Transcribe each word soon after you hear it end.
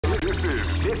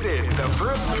This is the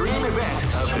first dream event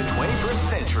of the 21st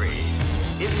century.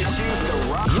 If you choose to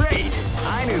rock, great!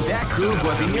 I knew that groove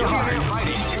was in your heart.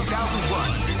 Fighting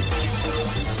 2001.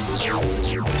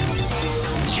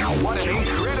 What an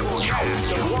incredible cast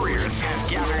of warriors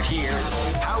has gathered here.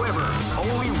 However,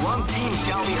 only one team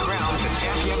shall be crowned the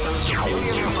champion of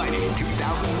Millionaire Fighting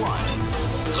 2001.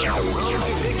 The road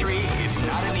to victory is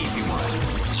not an easy one.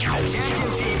 The champion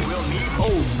team will need...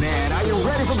 Oh man, are you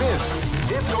ready for this?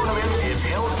 This tournament is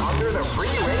held under the free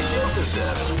ratio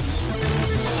system.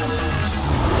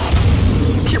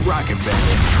 Keep rocking,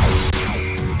 baby.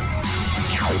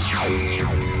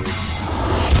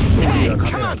 Hey,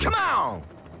 come on!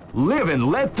 Live and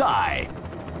let die.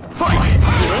 Fight!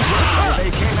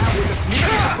 They came out with a sneaky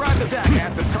surprise attack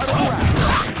at the start of the round.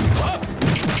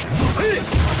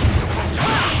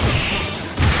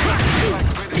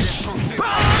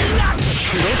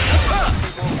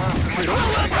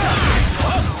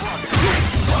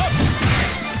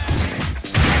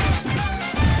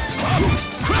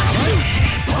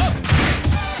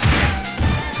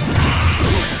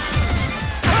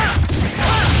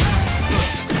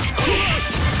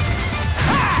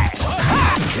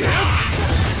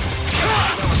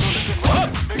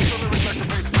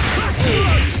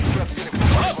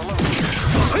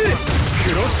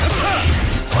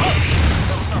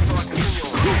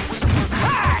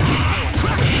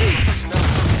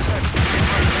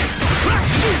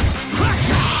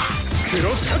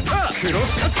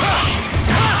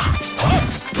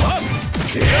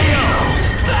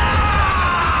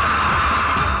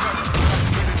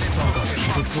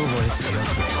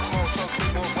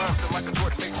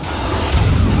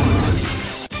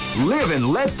 Live and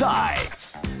let die.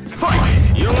 Fight!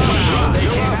 They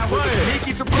came out with a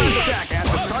sneaky surprise attack at the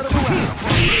start of the round.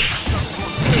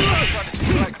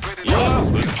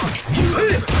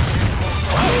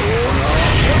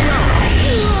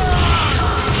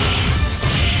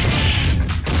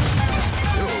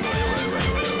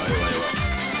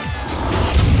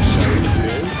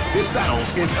 This battle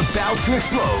is about to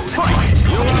explode. Fight! They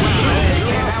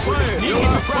came out with a sneaky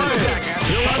surprise attack at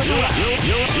the start of the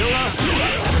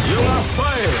round. You are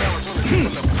fired!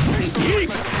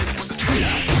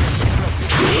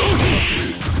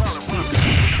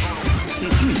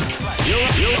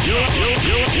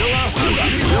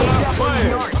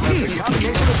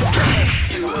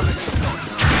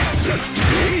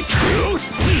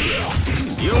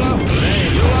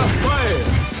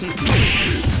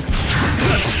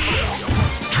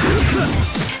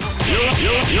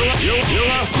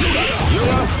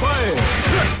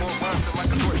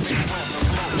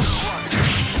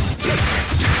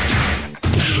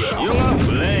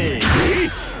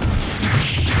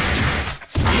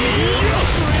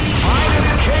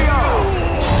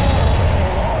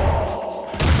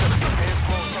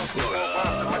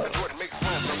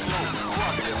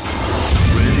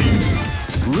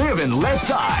 Live and let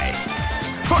die.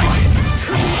 Fight!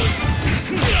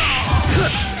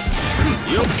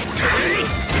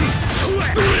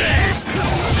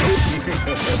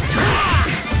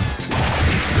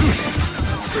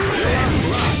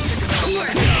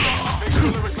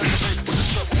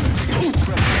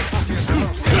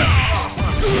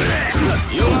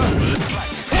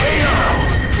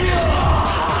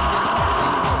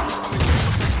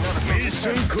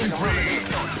 Mission complete.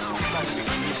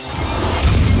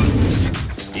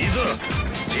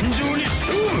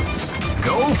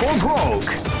 Go for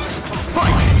broke!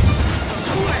 Fight!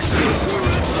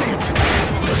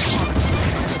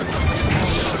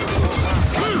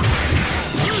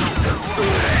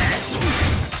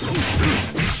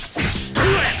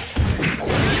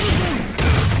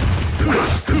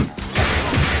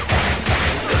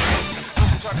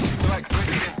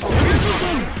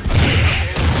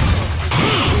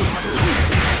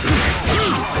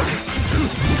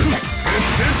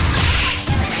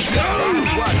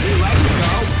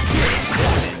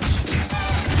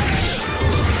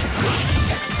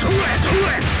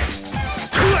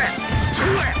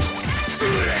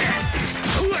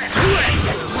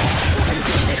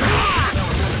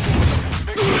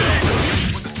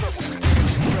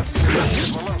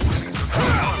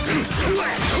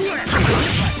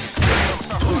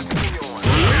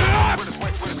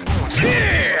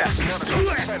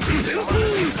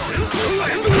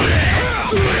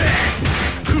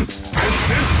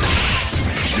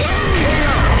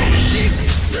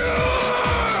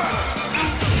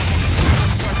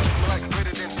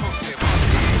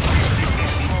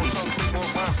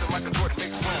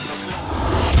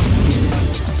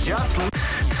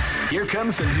 Here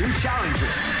comes a new challenger.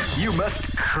 You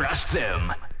must crush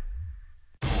them.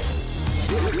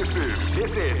 This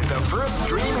This is the first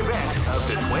dream event of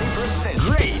the 21st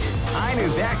century. Great! I knew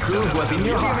that groove was in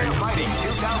your heart. Fighting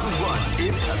 2001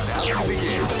 is about to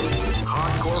begin.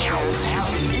 Hardcore fans have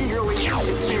been eagerly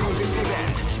anticipating this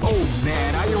event. Oh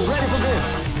man, are you ready for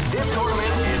this? This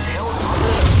tournament is held under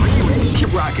the free ratio.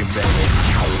 Keep rocking, baby.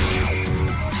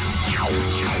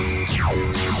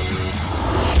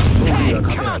 Hey,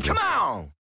 come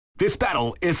on! This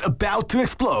battle is about to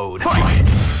explode. Fight!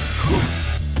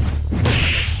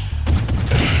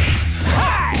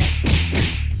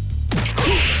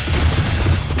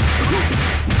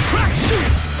 Crack shoot!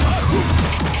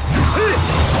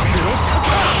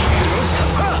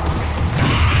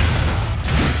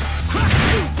 Crack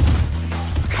shoot!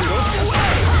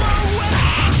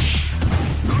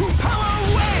 Power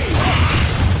away!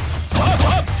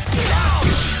 Up! Down!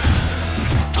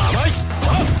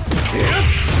 Up! Here!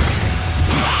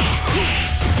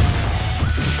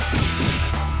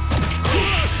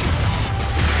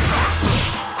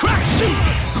 Crack shoot!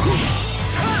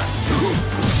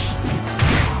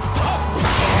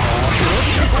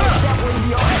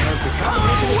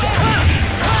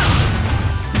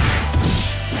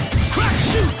 Crack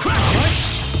shoot! Crack!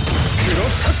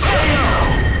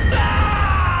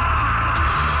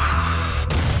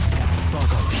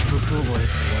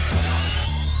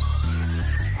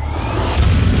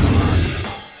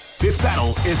 This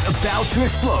battle is about to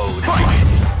explode. Fight!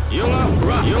 They came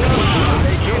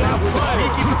out with a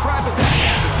sneaky surprise attack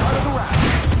at the start of the round.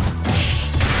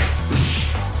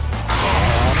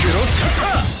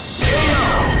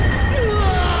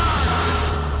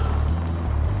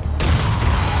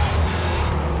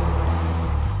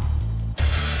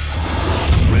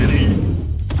 Ready?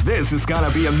 This is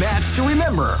gonna be a match to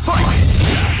remember. Fight!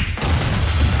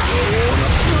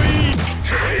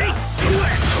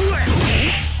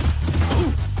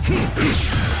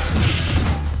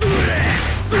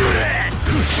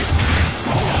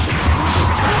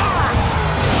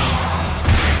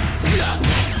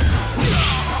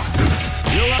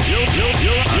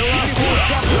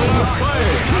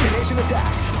 Combination attack.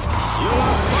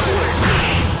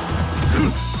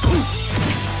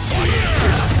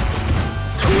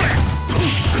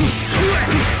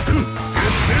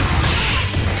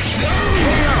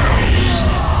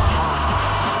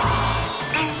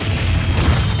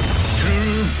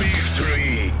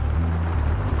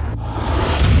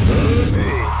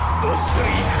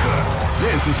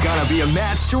 This is gonna be a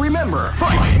match to remember.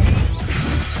 Fight!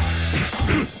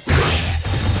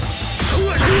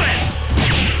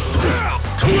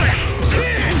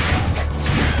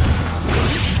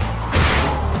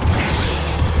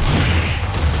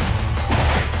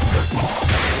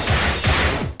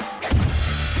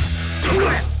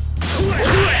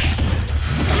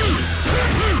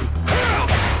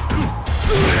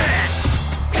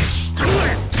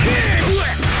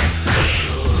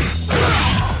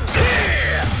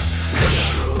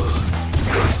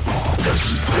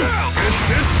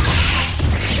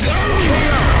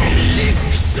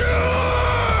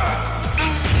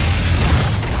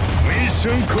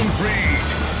 Mission complete.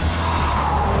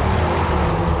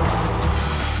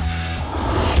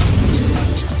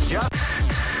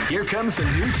 Here comes a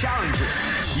new challenger.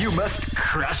 You must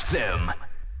crush them.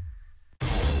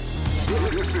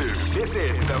 This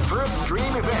is the first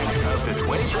dream event of the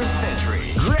 21st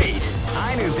century. Great!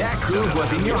 I knew that groove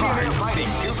was in your heart. Fighting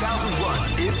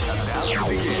 2001 is about to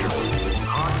begin.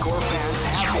 Hardcore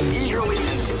fans have been eagerly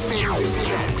anticipating this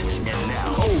event. And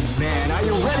now, oh man, are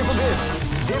you ready for this?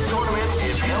 This tournament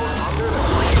is held under the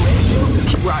free ratio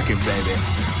system. Keep rocking, baby.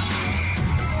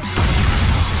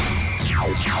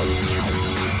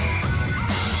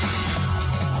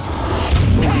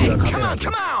 Hey,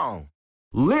 come on!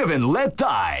 Live and let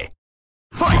die.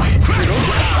 Fight!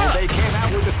 They came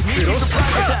out with a sneaky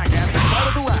surprise attack at the start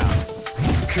of the round.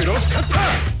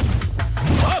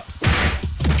 Up!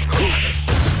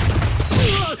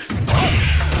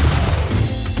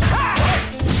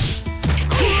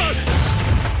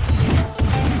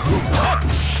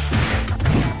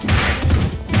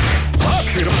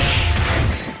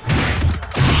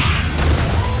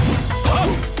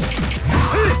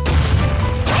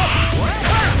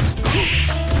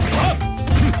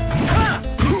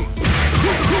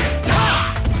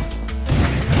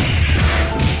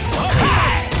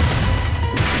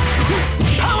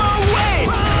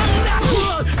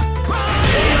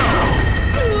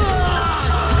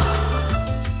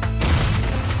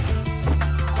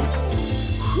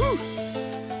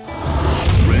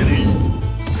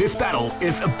 This battle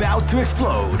is about to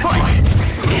explode. Fight!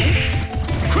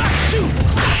 Crack shoot!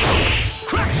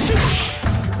 Crack shoot!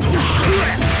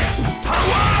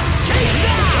 Power!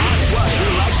 What you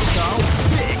like to call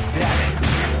big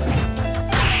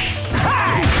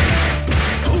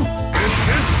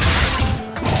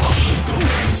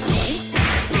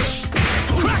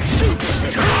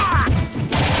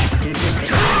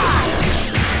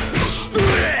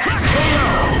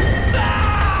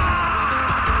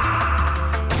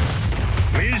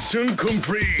Mission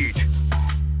complete.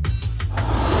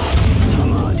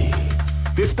 Samadhi.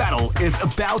 This battle is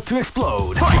about to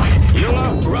explode. Fight! You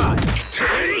are right.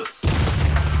 Take.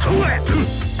 To it.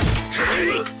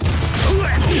 Take. To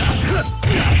it.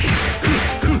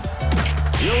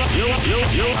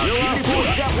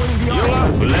 You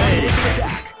are blade.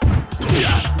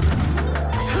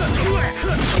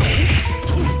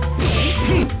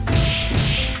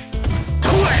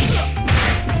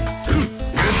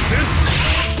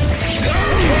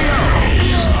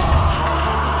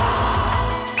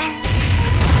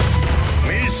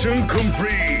 Mission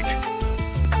complete.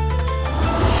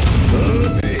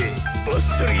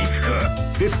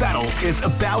 This battle is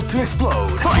about to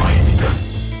explode. Fight!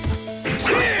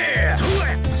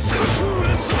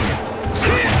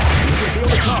 Feel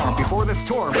the calm before the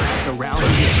storm as the round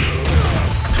begins.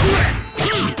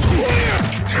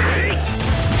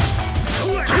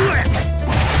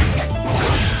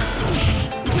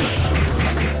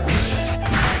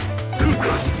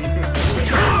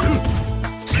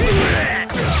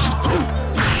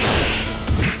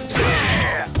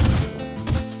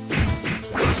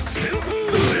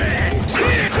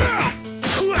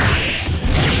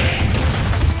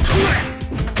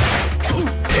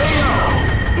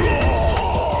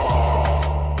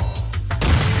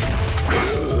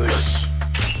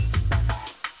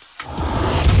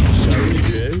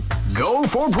 Go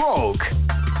for broke.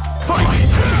 Fight!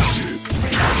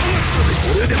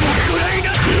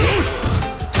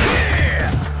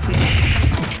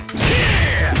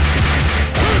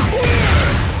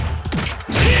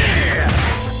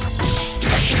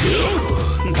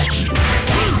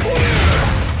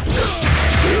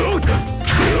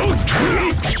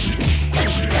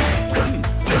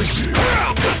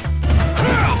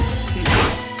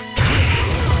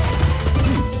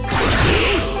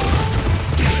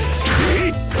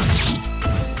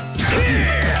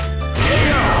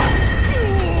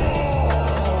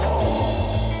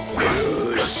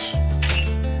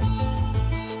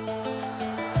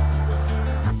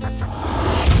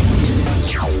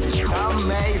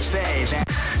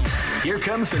 Here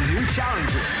comes a new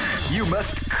challenger. You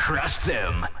must crush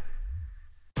them.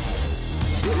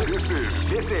 This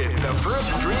is the first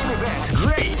dream event.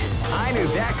 Great! I knew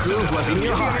that groove was in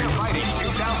your heart. Fighting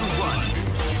 2001.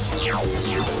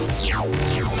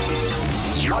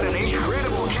 What an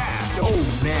incredible cast! Oh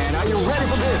man, are you ready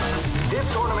for this?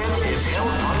 This tournament is held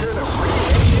under the free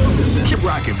ratio system. Keep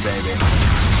rocking, baby.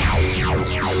 Hey,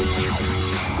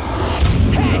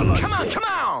 come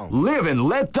on! Live and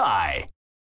let die.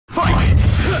 Fight!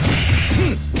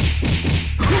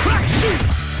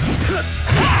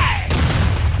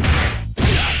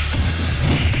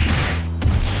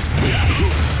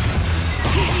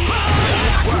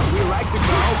 What, we like to go?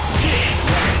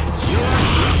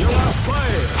 You are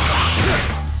fire!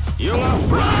 You are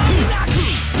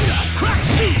crack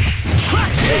shoot!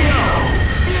 Crack shoot!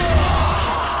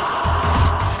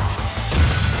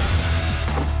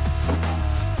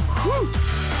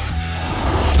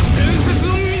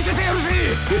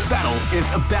 This battle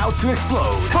is about to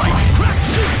explode. Fight! Crack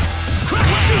shoot! Crack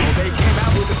shoot! Wow, they came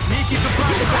out with a sneaky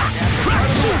surprise attack. Crack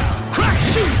shoot! Crack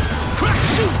shoot! Crack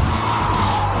shoot!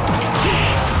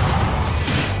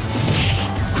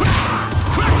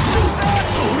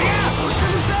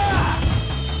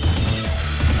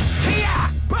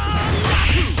 Crack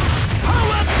shoot!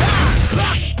 Power die!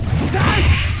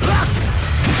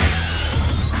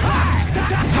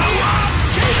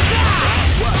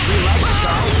 What we like to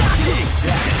call take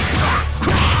that.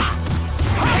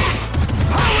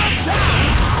 Power down.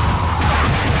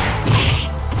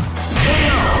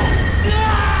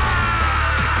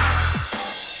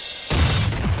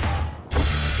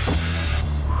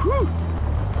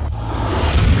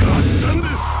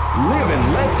 Live and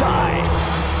let die.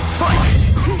 Fight.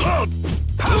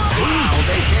 Wow,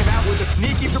 they came out with a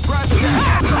sneaky surprise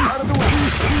attack. Out of the way.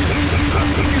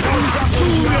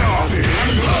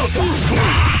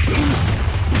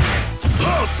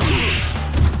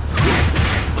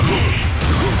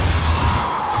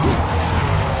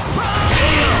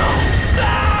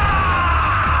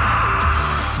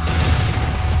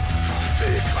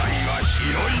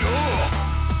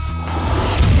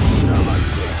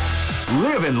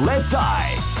 Live and let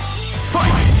die.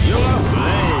 Fight!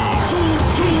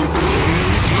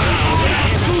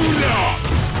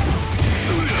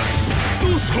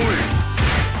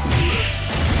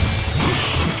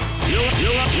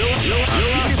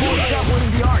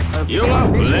 Your blade. Your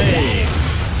blade.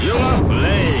 Your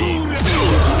blade.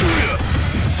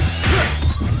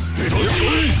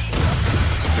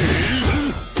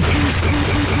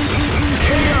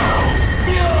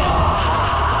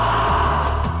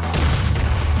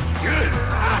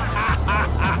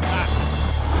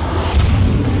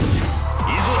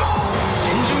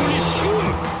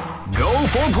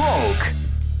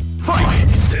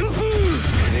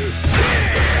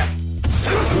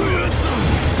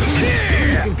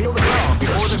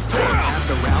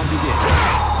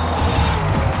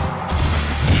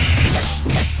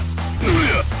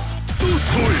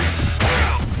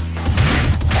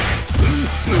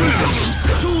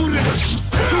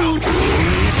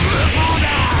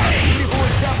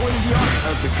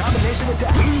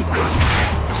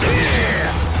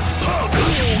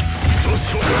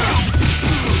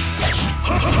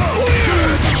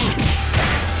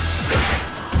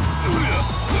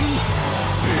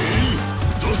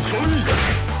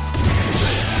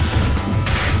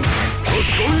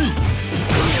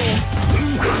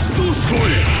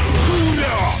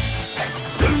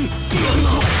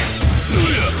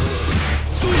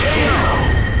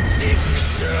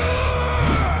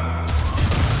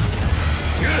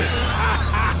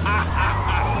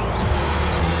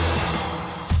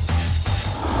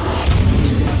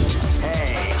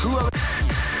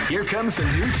 comes a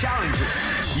new challenger.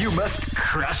 You must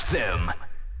crush them.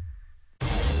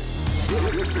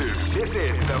 This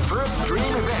is the first dream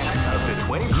event of the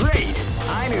 20. Great!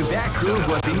 I knew that groove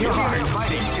was in your heart.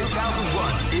 Fighting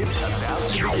 2001 is about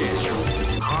to begin.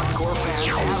 Hardcore fans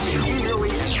have been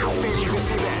eagerly anticipating this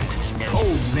event. And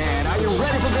oh man, are you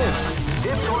ready for this?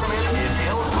 This tournament is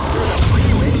held under the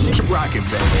free ratio. Keep rocking,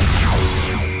 baby.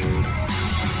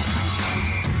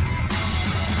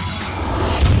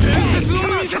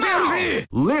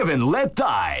 Live and let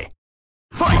die.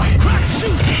 Fight! Crack,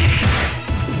 shoot!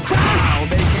 Wow,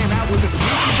 they came out with a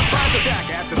beautiful surprise attack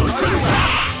at the start of the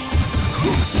round.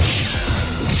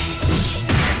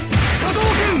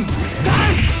 Hadouken!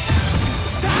 Die!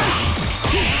 Die!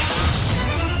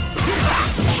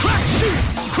 Crack, shoot!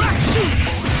 Crack, shoot!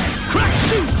 Crack,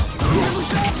 shoot!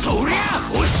 Soria!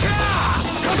 Osha!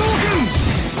 Hadouken!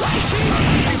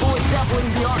 People is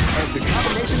definitely the art of the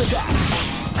combination attack.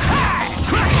 Hi!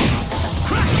 Crack!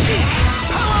 Crack, shoot!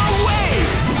 Power wave!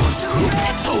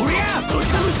 Soria!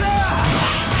 Dosa!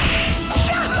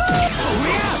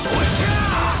 Soria! Osha!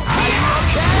 Are you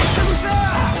okay? Dosa!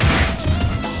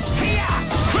 Soria!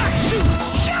 Crack, shoot!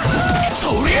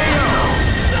 Soria!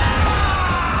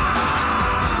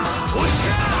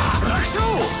 Osha! Raksho!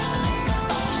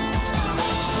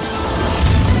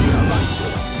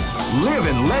 Live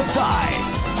and let die.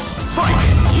 Fight!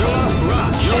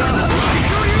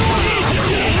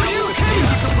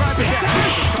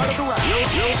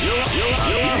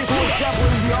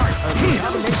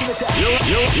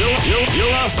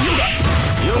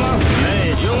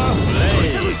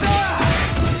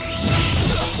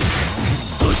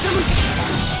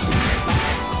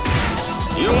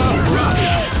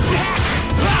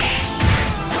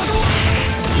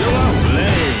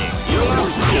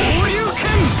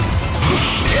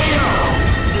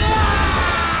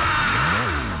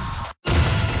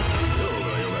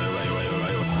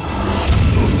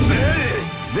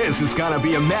 This is gonna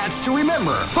be a match to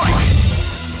remember. Fight!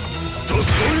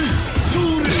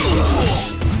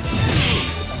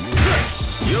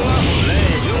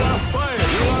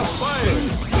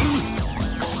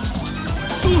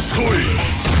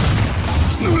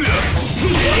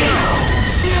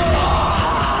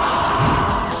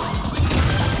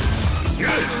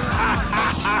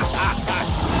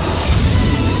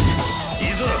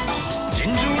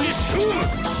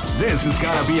 This is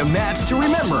gonna be a match to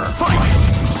remember. Fight!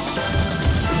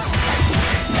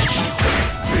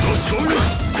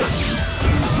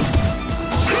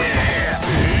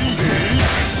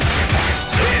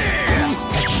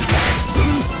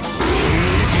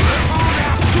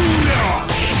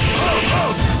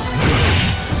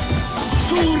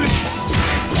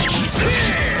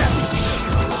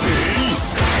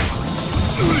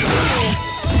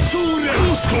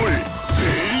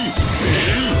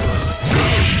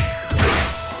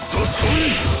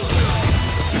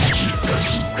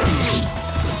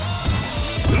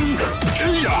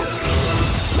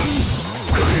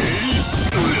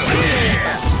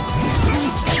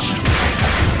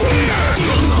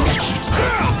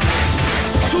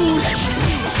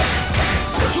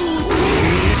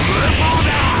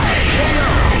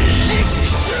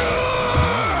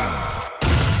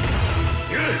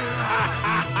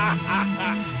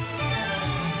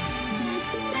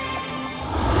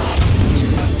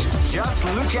 Just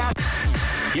look at...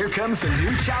 Here comes a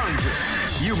new challenger.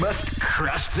 You must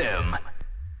crush them.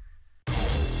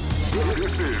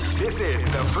 This is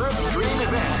the first dream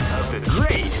event of the...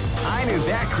 Great! I knew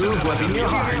that groove was in your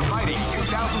heart. Fighting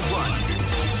 2001.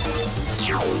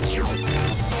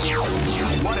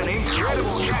 What an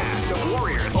incredible cast of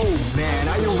warriors. Oh man,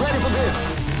 are you ready for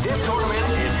this? This tournament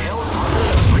is held under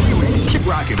the free ratio. Keep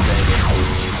rocking, baby.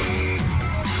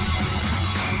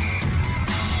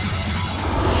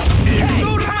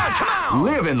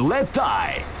 Live and let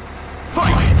die.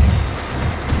 Fight!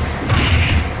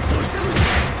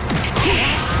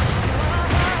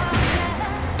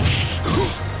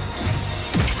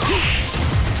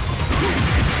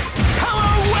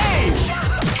 Power wave!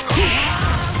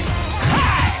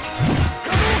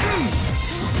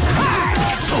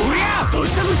 Soria!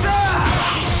 Dosa!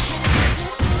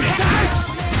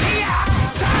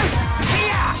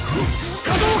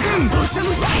 Hadouken! Dosa!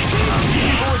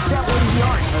 People is definitely the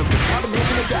art of the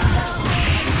combination attack.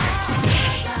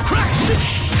 Crack shoot!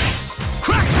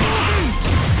 Crack Hadouken!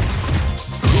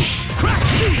 Crack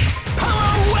shoot!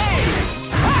 Power wave!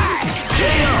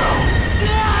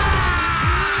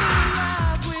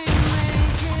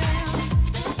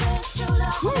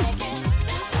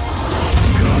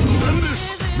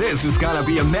 This is gonna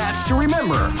be a match to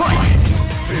remember. Fight!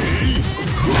 They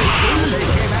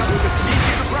came out with a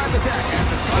sneaky surprise attack at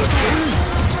the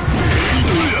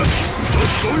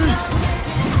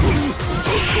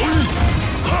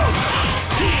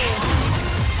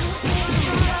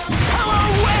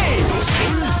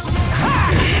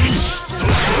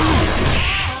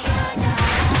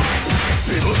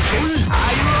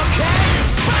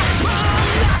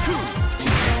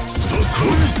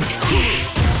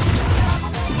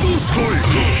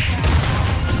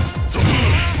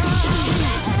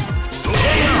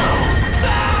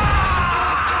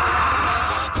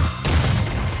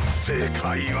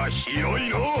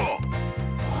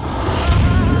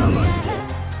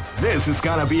This is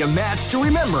gonna be a match to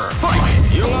remember.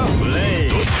 Fight! Your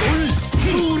blade!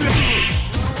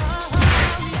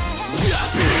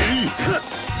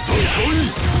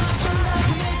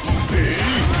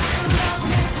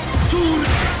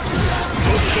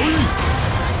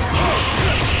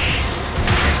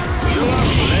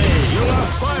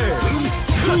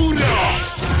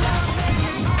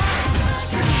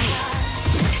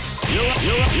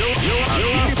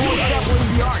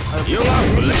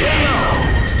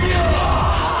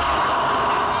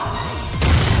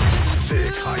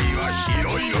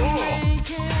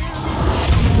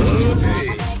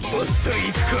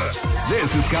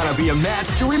 This is gonna be a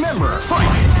match to remember.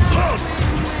 Fight!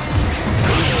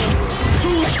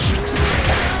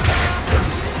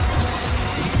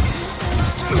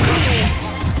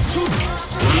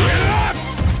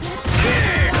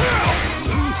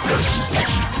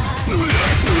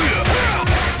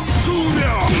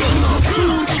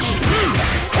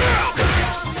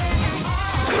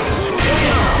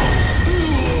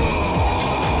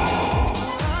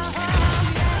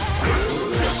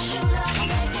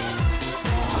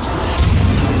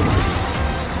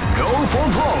 For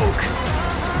broke.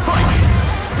 Fight!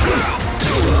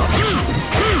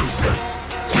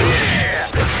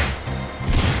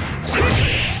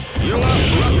 You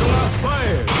are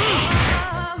fired.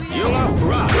 You are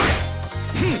brought. You are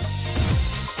fired.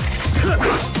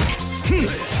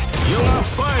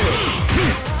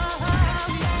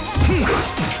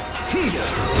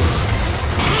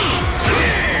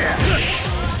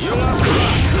 You are brought.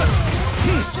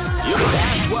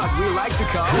 That's what we like to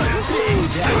call big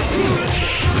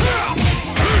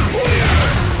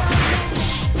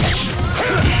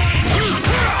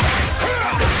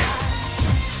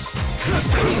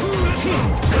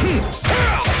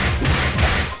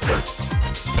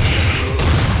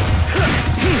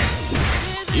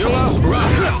You are brought.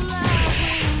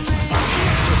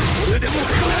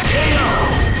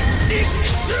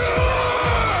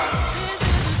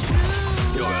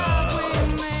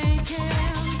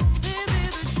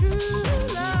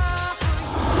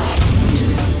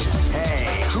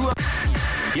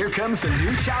 Here comes a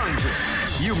new challenger.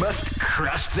 You must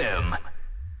crush them.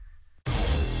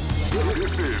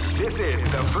 This is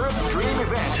the first dream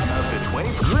event of the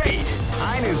 20th. Great!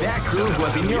 I knew that groove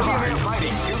was in your heart.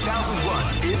 Fighting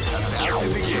 2001 is about to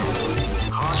begin.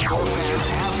 Hardcore fans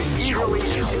have been eagerly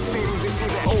anticipating this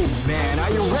event. Oh man,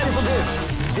 are you ready for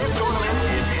this? This tournament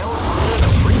is held under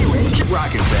the free range.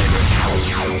 Rock it, baby.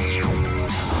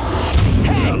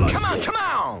 Hey, come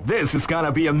on! This is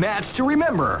gonna be a match to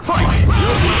remember. Fight!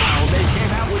 Wow, they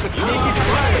came out with a sneaky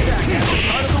attack at the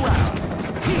start of the round.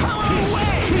 Power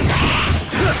away!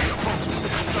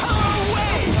 Power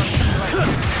away!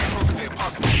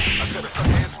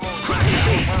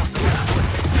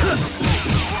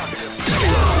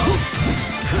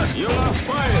 You are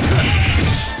fired!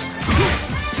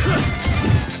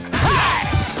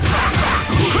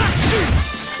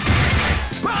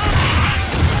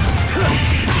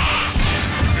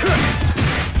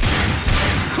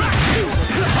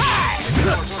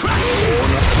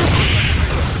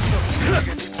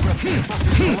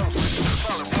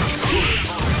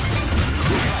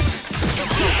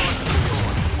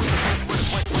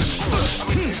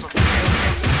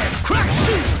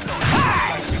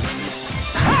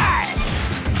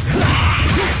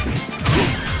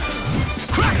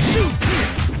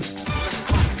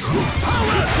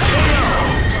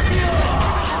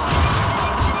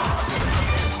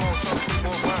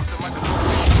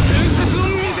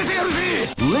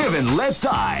 Live and let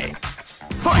die.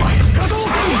 Fight! Wow,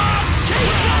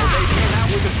 they came out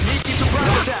with a sneaky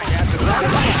surprise attack at the start of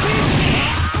the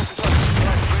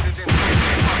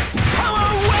Power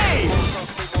away!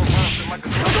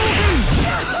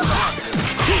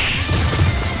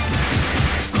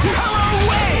 Power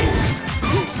away!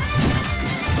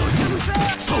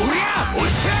 Soria!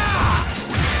 Osha!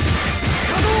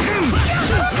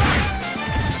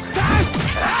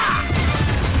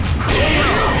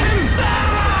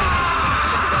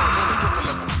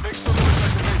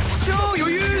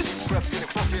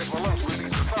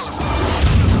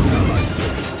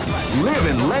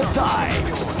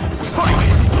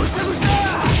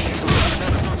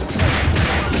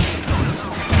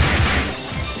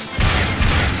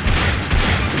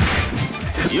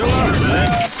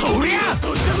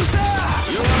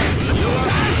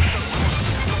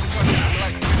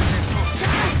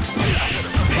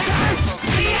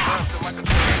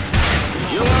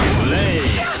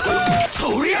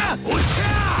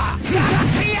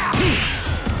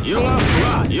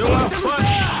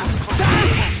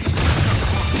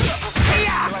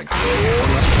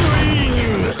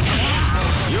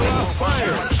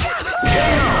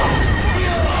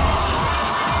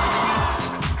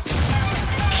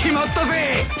 決まったぜ。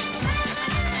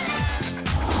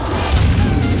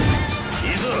い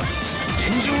ざ尋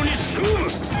常に勝負。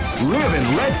 Live and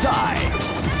let die.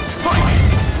 Fight!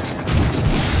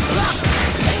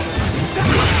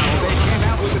 They came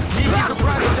out with a sneaky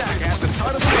surprise attack at the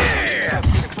start of the round.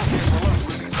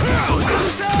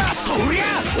 そりゃ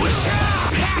おっしゃ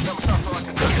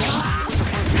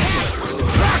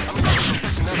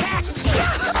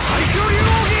最強流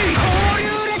奥義交流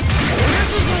でおやつ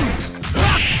さん。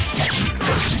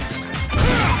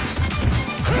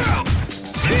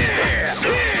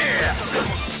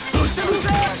どうしたどうした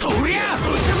そりゃど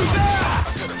うしたどうした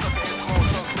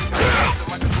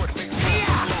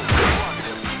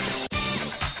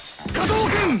加藤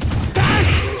君ダン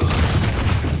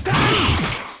ダン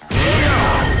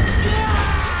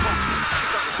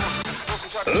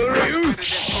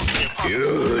よ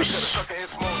し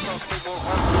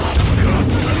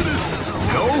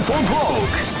Go for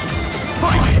broke.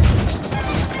 Fight!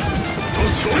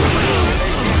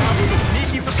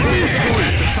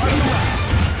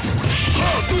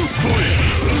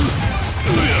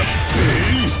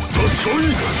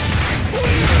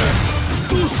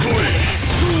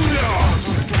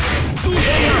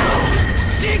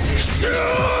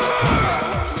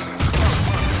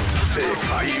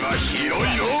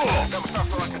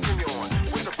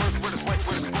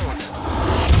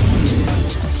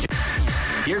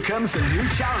 Here comes a new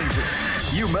challenger.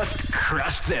 You must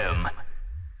crush them.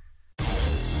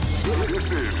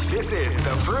 This is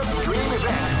the first dream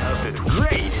event of the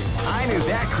great. I knew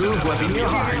that groove was in your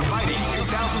heart. Fighting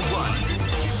 2001.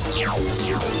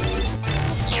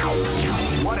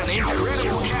 What an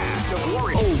incredible cast of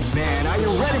warriors. Oh man, are you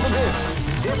ready for this?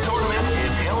 This tournament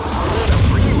is held under the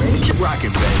free range. Keep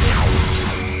rocking, baby.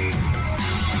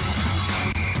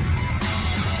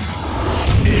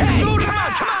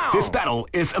 This battle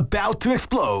is about to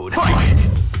explode. Fight!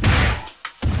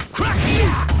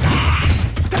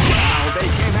 Wow, they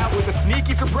came out with a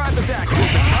sneaky surprise attack at the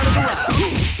start of the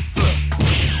round.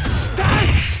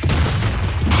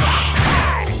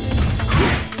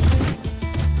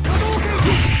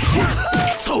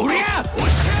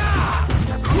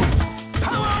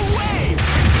 Power wave!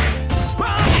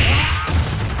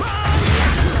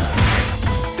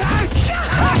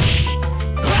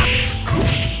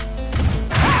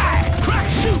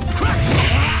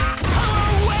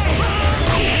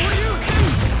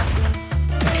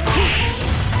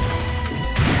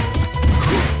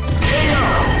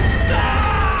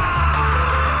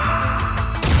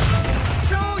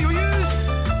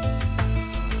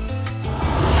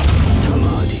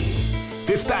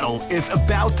 This battle is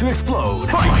about to explode.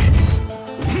 Fight!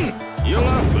 You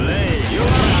are play. You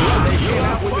are play. You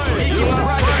are play. You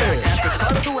are play. At the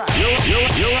start of the round.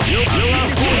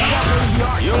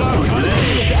 You are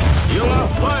play. You are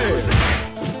play.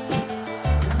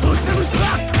 どうしたどうした。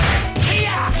せや。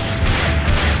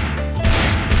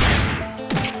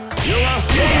You are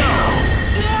play.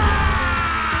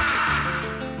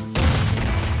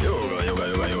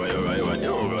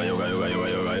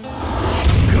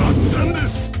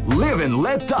 Live and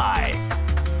let die.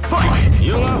 Fight!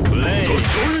 You are play.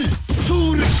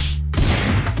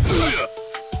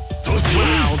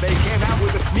 Wow, they came out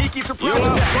with a sneaky surprise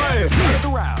attack at the start of the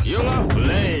round. You are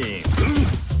playing.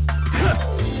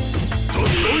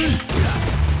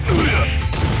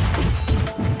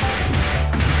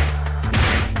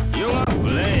 You are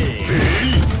playing.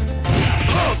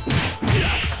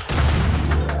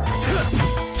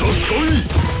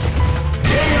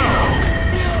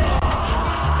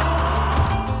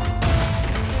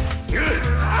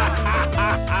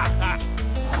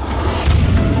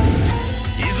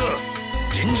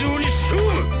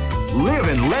 Live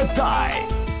and let die.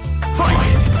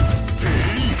 Fight!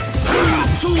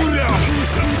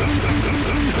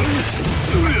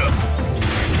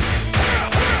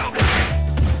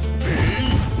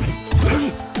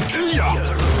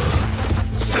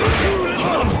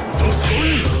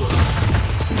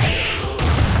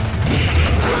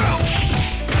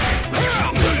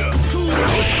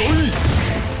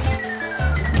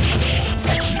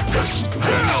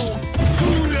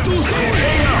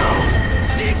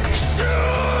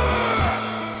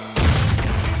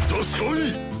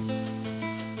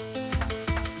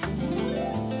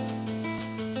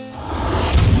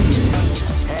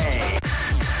 Hey,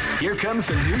 here comes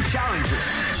a new challenger.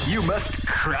 You must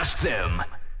crush them.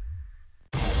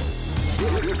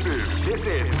 This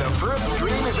is the first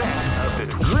dream event of the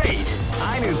great.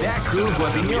 I knew that groove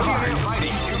was in your heart.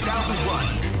 Fighting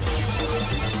 2001.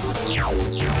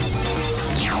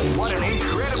 What an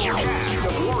incredible cast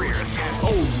of warriors.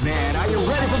 Oh man, are you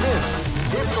ready for this?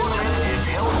 This tournament is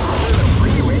held under the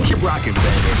free range. Keep rocking,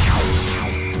 baby.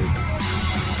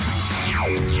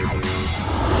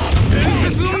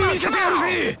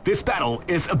 This battle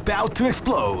is about to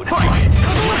explode. Fight!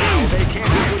 Now they came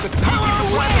up with the power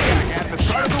wave at the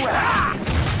start of the round.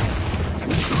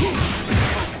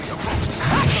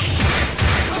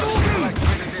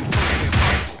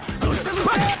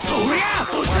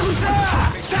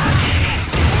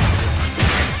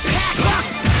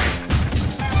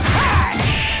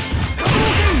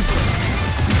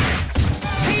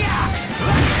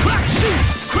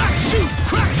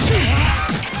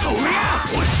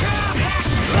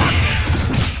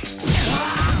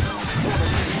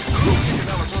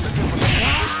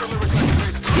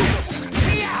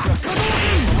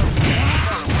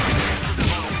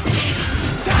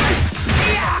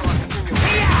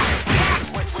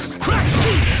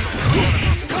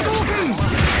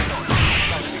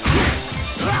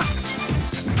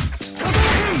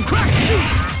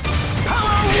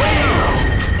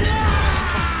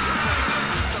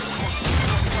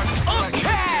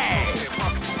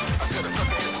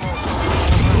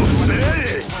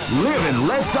 Live and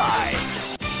let die.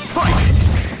 Fight!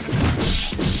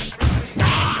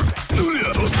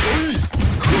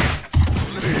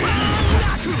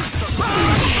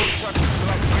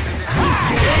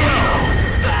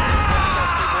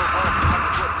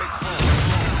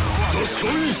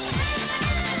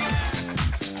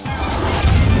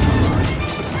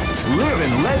 Live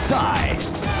and let die.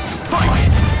 Fight!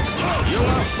 You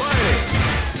are fighting.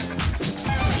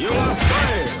 You are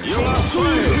fighting. You are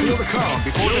fighting. Feel the calm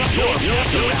before the round begins. You are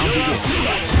lost.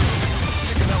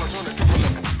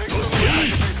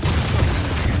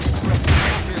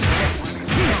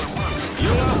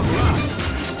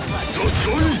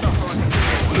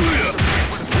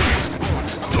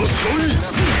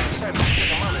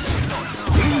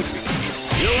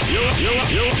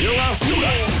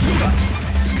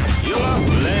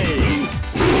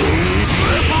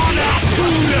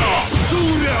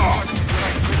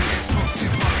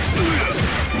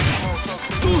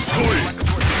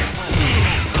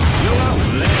 You are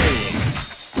lame. You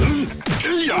are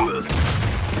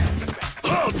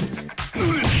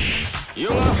lame. You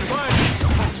are fighting.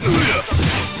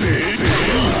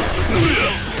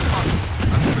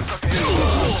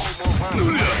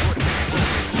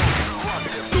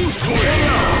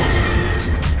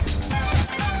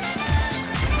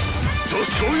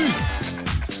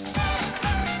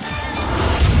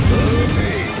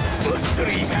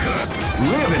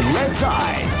 Live and let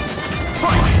die.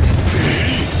 Fight!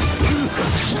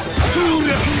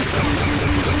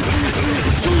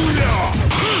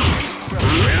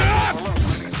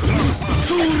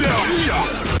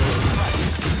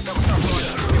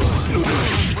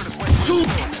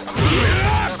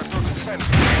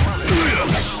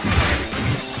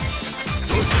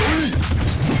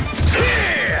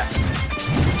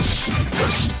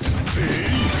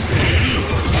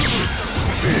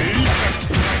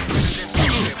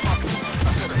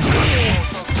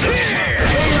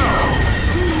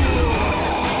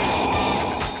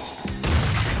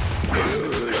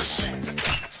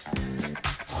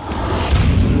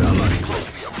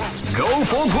 Go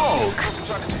for broke!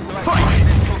 Fight!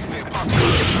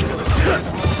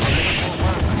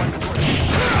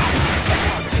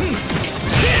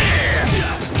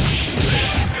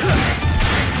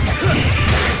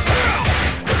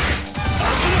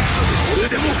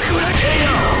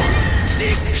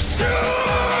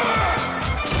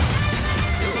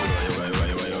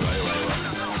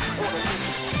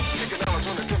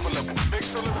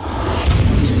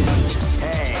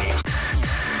 Hey,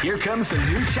 here comes a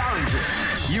new challenger.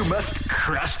 You must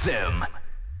crush them.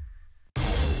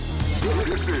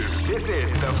 This is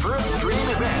the first dream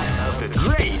event of the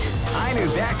great. I knew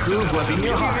that groove was in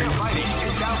your heart. Fighting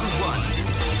 2001.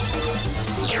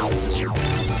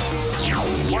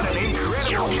 What an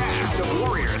incredible cast of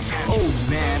warriors. Oh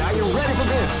man, are you ready for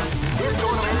this? This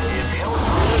tournament is held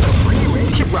under the free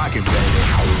range. Keep rocking, baby.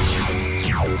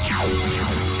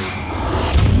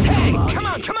 Hey, come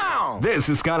on, come on! This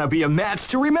is gonna be a match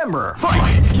to remember.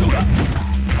 Fight!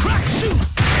 Crack, shoot!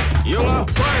 You are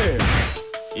fired!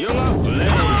 You are late!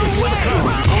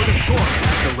 Before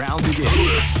the round begins.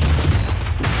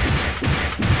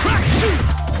 Crack, shoot!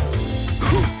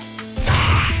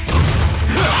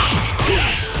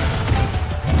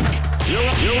 You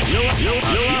are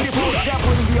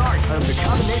the art of the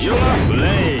combination. You are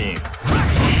playing.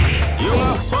 You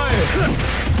are fired.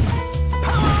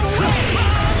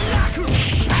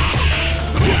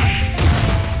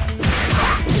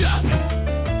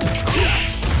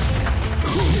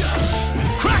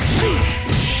 Crack shoot.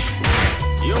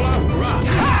 You are right.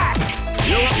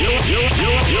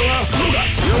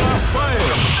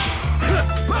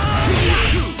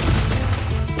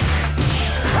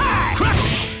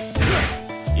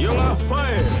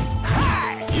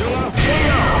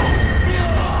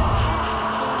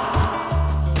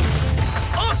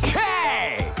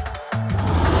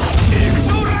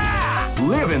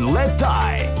 Live and let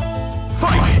die.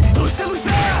 Fight!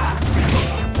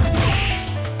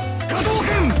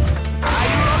 Are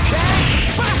you okay?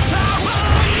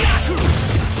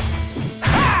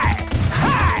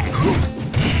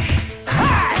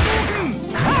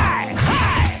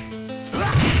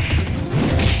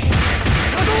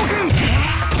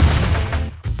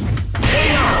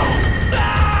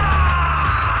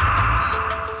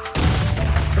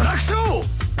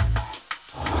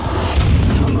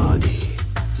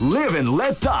 Live and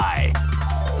let die.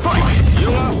 Fight!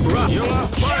 You are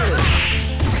fire!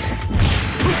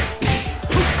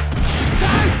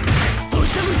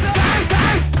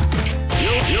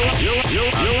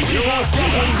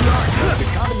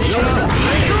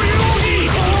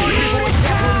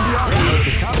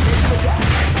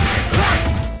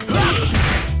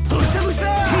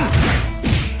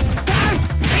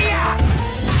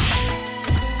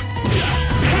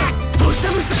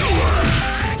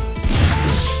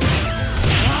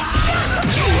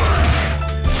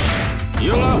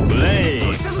 Your blade.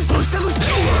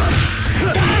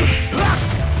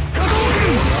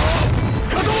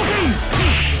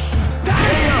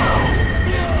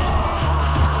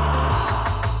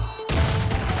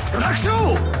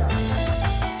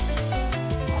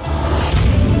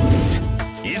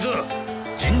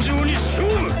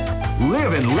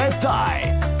 Live and let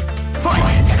die.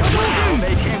 Fight! Wow,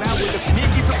 they came out with a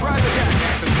sneaky surprise attack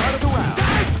at the start of the round.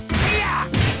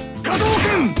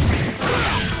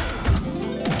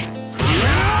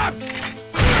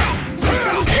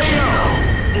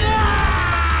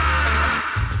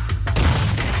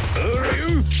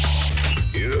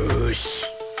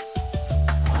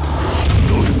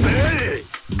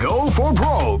 Go for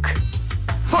broke.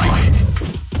 Fight!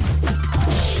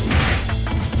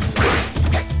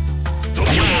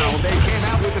 Wow, they came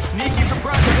out with a sneaky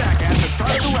surprise attack at the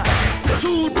start of the round.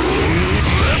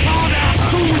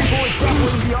 Boy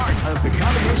grappling the art of the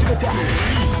combination attack.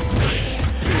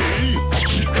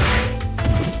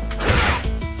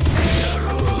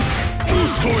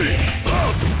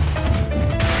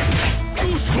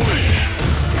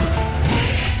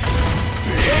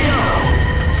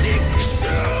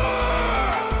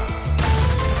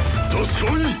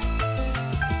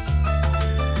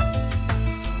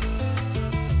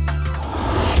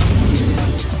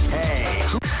 Hey,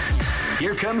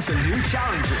 here comes a new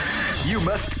challenger. You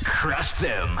must crush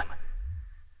them.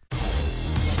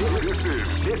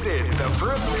 This is the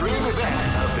first dream event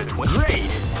of the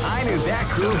Great! I knew that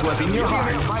groove was in your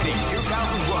heart. Fighting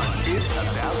 2001 is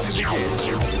about to begin.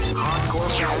 Hardcore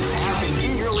fans have been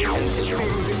eagerly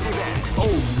anticipating this event.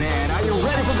 Oh man, are you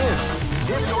ready for this?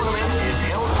 This tournament is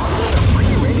held under the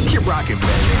free range. Keep rocking,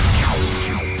 baby.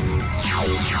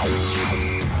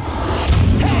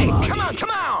 Hey,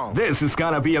 come on! This is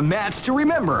gonna be a match to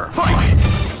remember. Fight!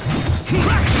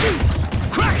 Crack shoot!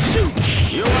 Crack shoot!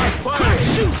 You are fired! Crack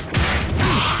shoot!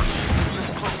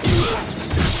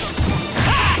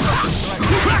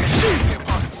 Crack shoot!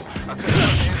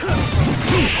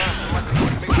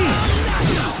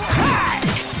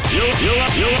 You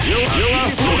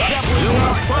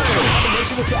are fired!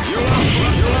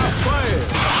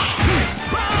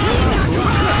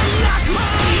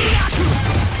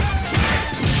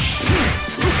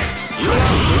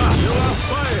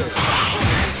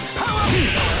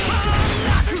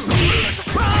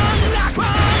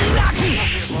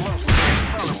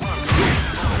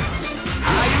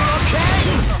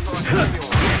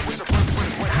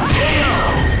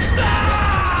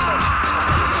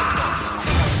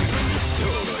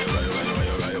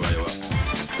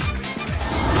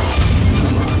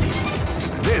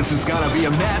 This is gonna be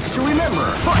a match to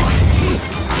remember. Fight!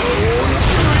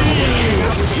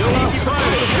 You are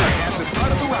fired! At the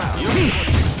start of the round.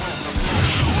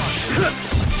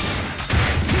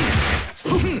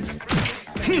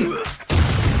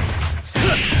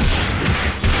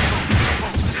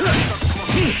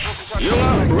 You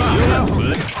are rock.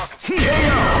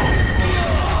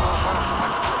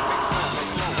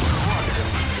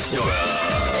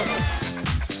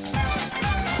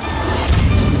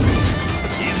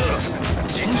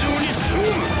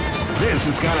 This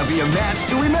is gonna be a match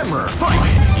to remember.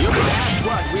 Fight! That's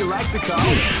what we like to call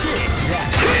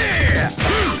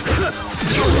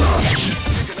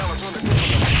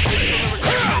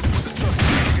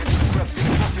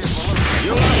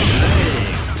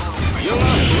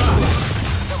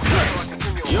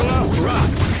You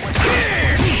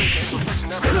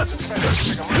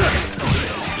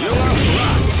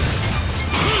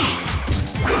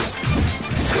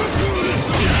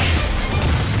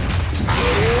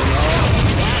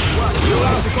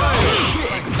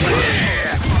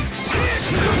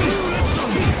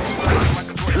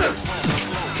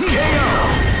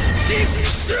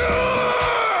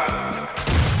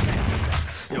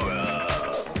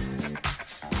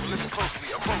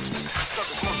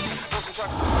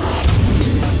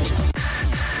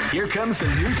comes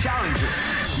a new challenger.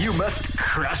 You must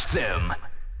crush them.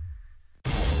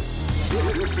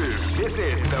 This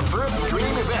is the first dream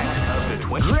event of the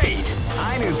 20. Great!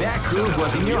 I knew that groove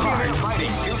was in your heart. Fighting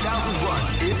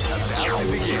 2001 is about to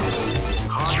begin.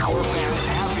 Hardcore fans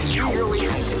have been eagerly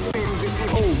anticipating this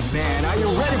event. Oh man, are you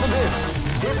ready for this?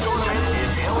 This tournament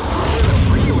is held under the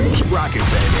free range rocket,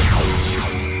 baby.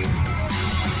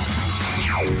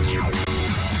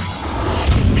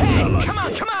 Hey,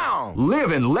 come on!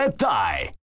 Live and let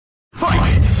die.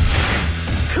 Fight!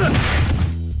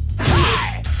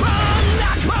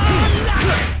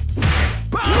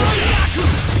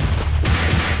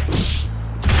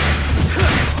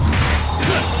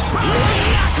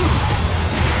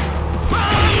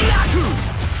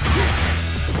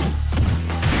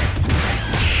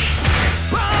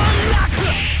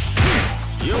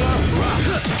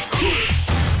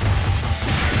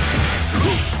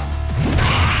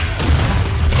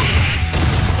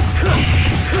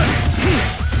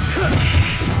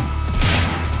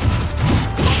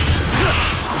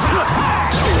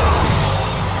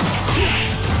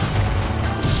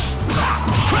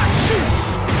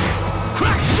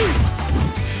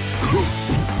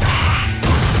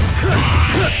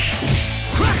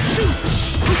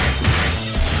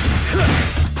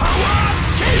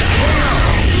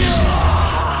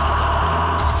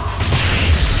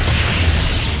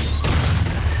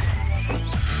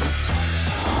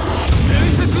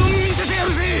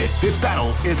 This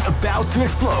battle is about to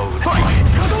explode. Fight!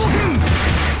 Hadouken!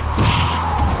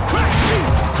 Crack shoot!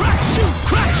 Crack shoot!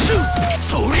 Crack shoot!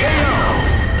 So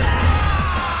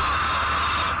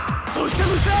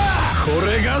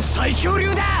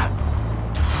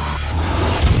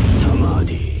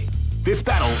Samadhi. This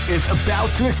battle is about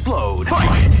to explode.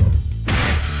 Fight!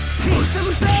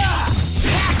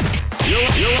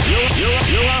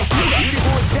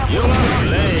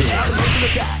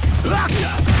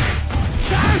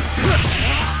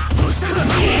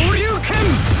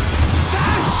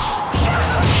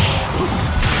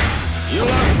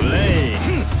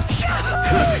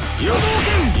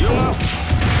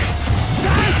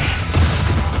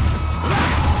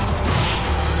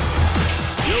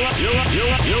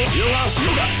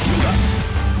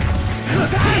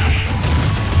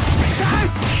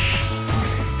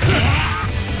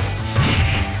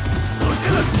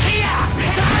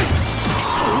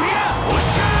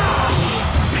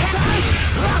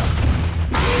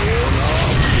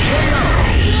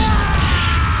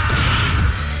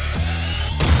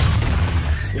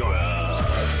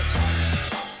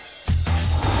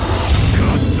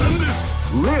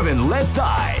 Live and let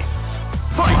die.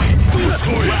 Fight!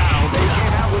 Wow, they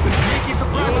came out with a sneaky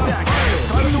surprise attack at the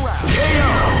start of the round.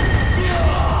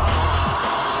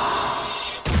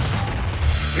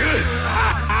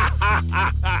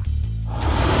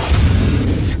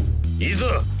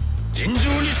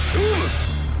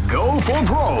 Go for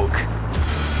broke.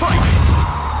 Fight!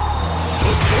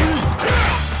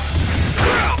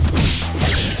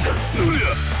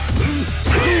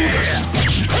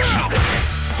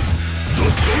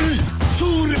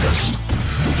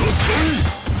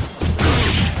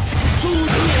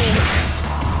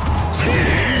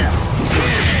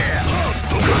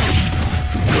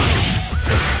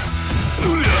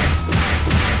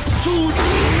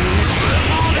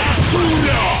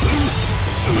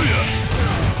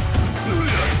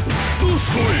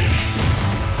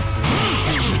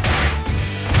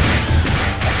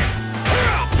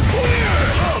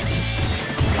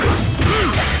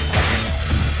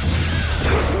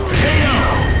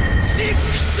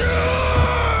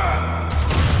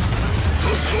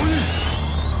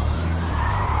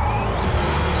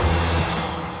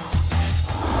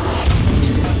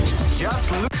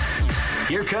 Just look.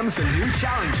 Here comes a new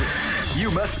challenger. You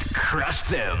must crush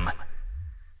them.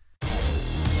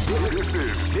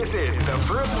 This is the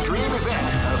first dream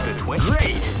event of the 20.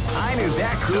 Great! I knew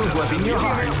that groove was in your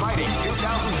heart. Fighting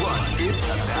 2001 is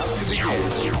about to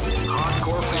begin.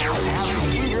 Hardcore fans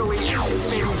have been eagerly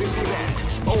anticipating this event.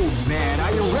 Oh man,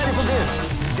 are you ready for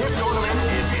this? This tournament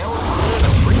is held under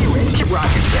the free range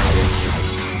rocket battle.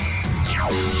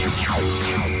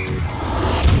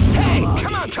 Hey,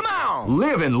 come on!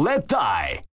 Live and let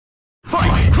die.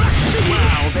 Fight! Crack shoot!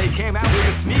 Wow, they came out with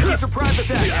a sneaky surprise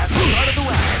attack at the start of the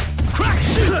round. Crack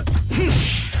shoot!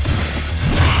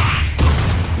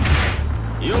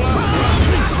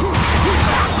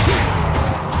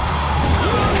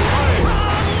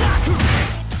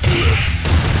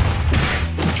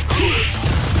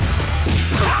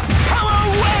 Power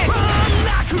wave!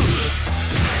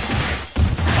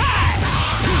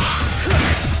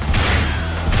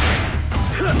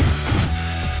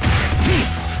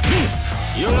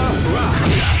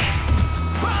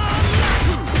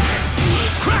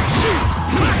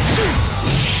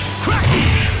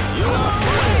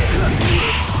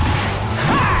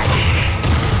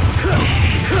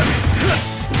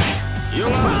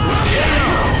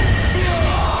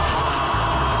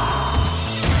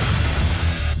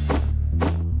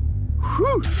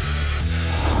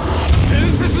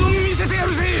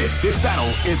 This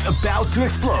battle is about to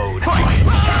explode. Fight!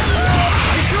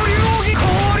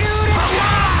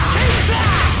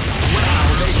 Wow,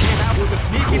 they came out with a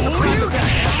sneaky surprise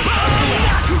attack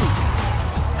after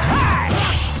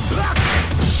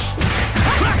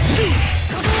crack shoot!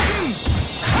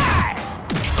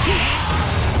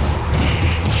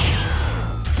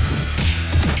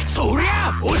 Soria!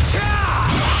 Osha!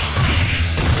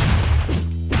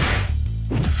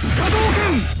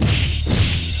 Hadouken!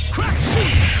 Crack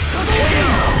shoot! Hadouken!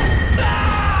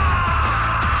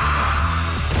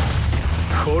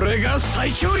 これが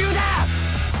最強流だ!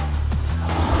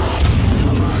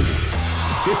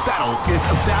 This battle is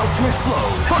about to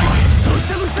explode. Fight!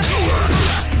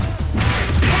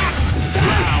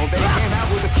 Wow, they came out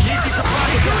with a sneaky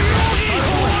surprise.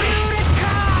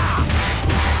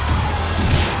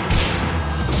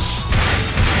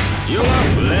 You are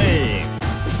playing.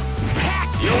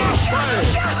 You are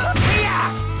fighting.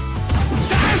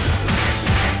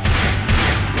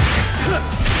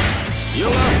 You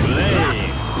are playing.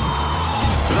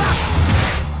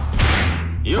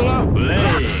 You are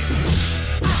playing.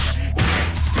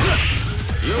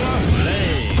 You are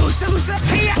playing.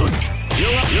 You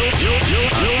are playing.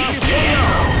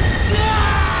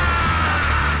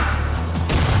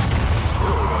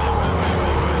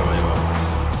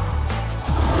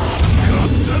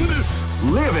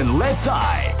 Live and let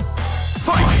die.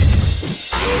 Fight!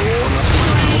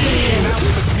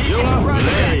 You are playing. You are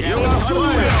playing. You are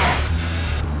fire!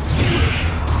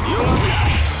 You are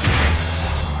play!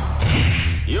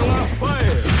 You are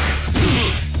fire!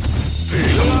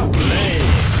 You are play!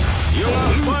 You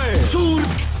are play!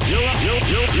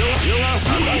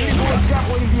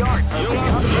 You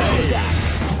are play!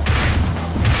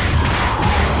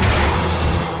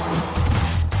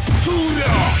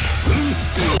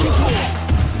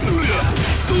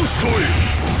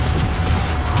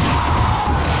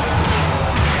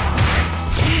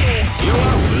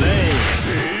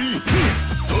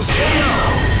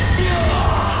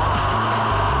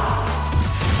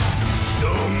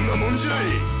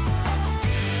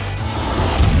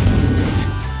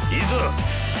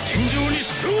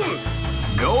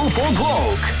 Go for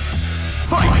broke!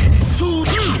 Fight!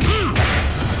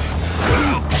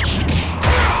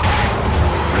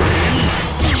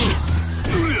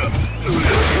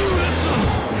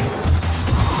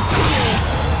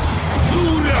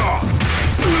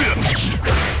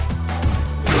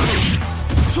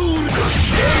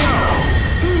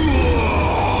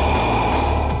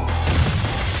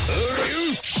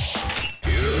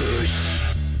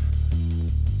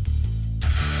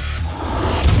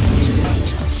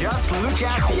 Look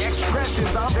at the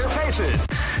expressions on their faces.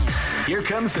 Here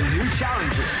comes a new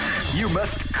challenger. You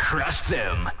must crush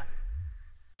them.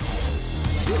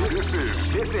 This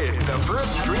is the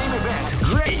first dream event.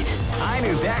 Great! I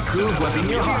knew that groove was in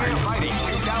your heart. Fighting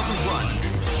 2001.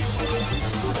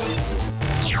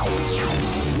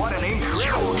 What an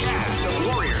incredible cast of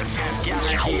warriors has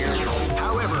gathered here.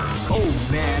 However, oh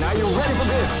man, are you ready for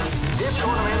this? This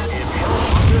tournament is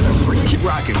held under the free. Keep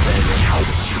rocking, baby.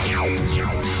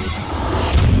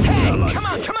 Hey,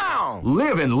 come on!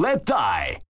 Live and let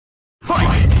die!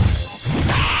 Fight!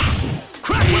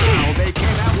 Crack shoot! Wow, they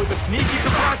came out with a sneaky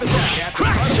surprise attack.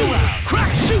 Crack shoot!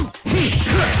 Crack shoot!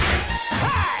 Crack shoot!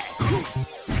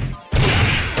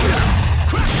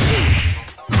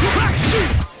 Crack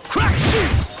shoot! Crack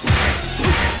shoot!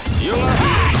 You are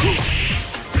fighting!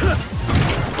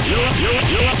 You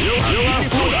are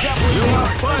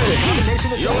fighting!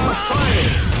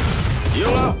 You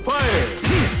are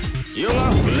fighting! You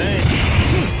are playing.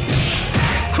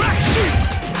 Crack shoot!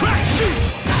 Crack shoot!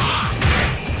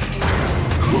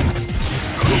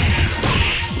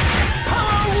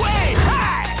 Power away!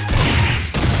 High!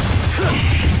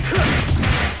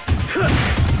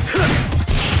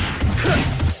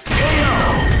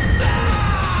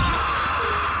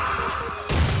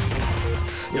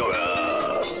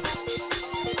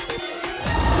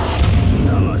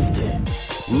 Namaste.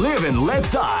 Live and let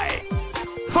die.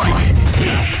 Fight!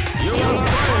 You are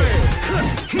fire!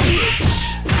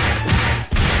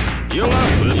 You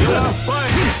are fire! You are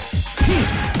fire!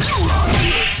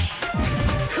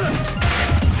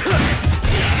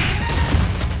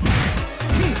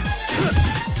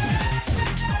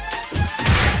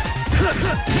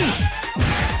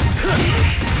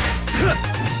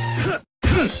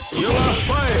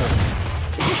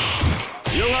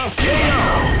 You are fire!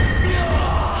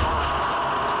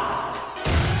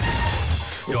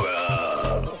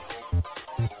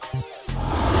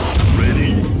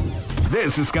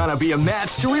 This is gonna be a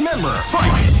match to remember.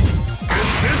 Fight!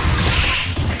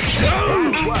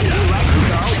 That's what you like to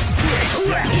know.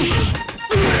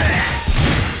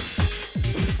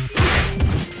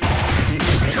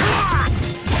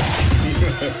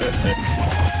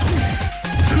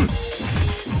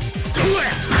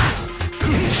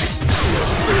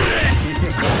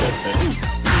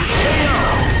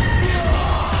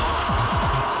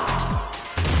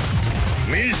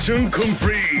 Mission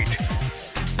complete.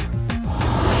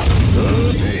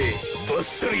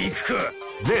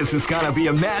 This is gonna be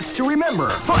a match to remember.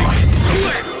 Fight!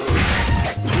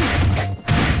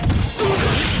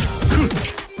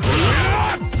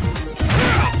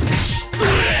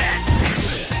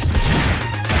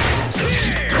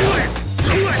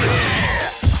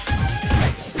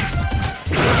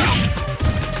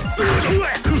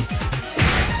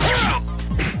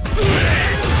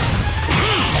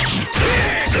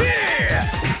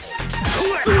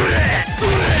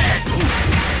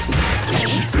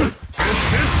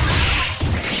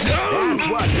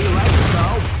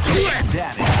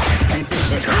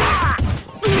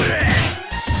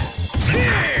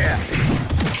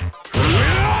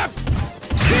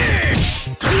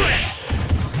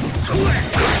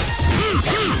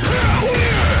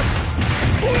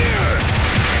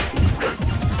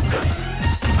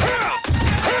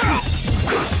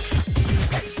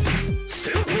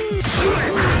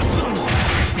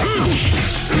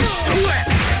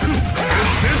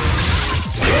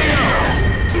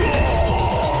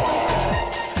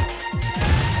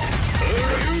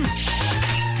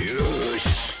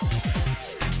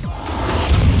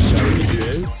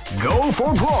 Go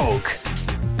for broke.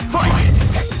 Fight!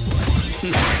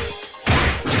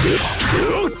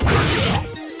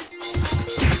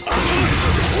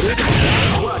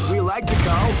 What, we like to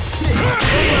go?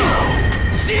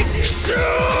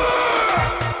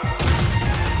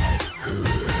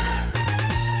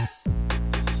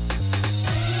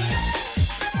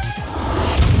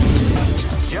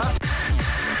 Just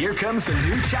here comes a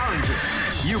new challenger.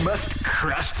 You must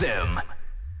crush them.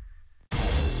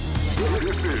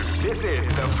 This is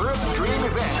the first dream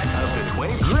event of the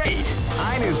 20. Great!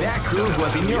 I knew that groove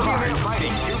was in your heart.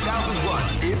 Fighting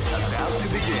 2001 is about to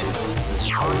begin.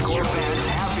 Hardcore fans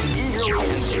have been eagerly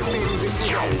anticipating this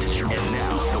event, and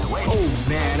now the wait. Oh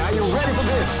man, are you ready for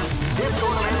this? This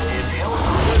tournament is held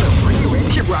under the free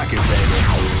range of rocket, baby.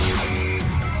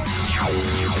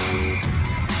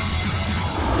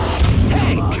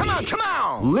 Hey, come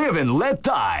on! Live and let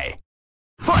die.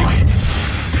 Fight!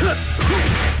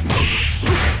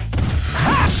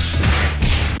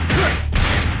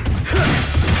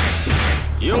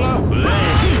 You are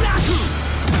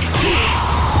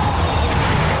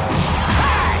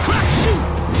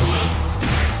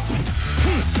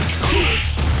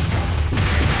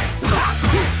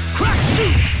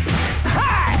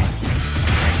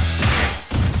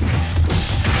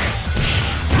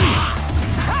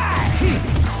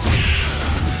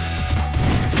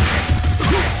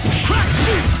Crack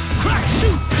shoot! Crack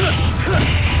shoot! Crack shoot!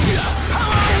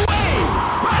 Power away!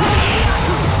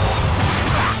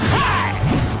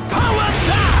 Power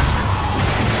down!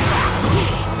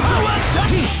 Power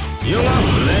down! You are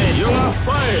blade, you are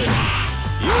fire,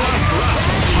 you are rock.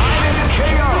 Final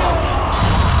KO!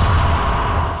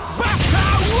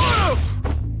 Buster Wolf!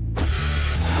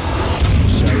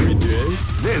 Shall we do it?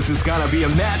 This is gonna be a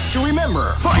match to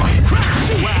remember. Fight!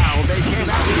 Wow, they came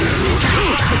out with a sneaky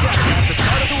surprise attack at the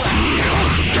start of the round.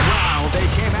 Wow, they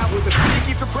came out with a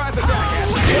sneaky surprise attack at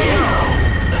the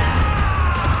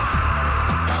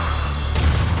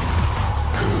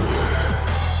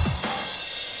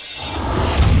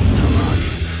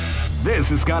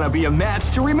This is gonna be a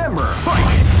match to remember.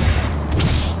 Fight!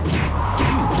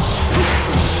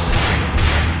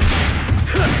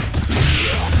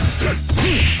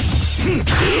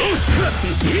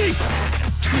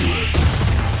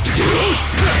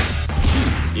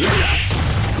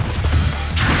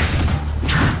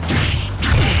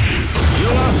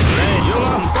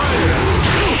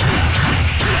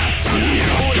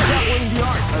 Always battling the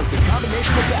art of the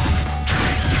combination attack.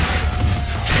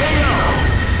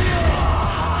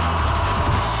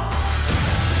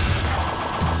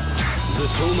 The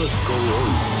show must go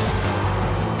on.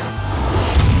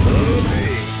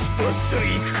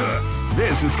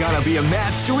 This is gonna be a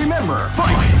match to remember.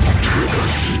 Fight!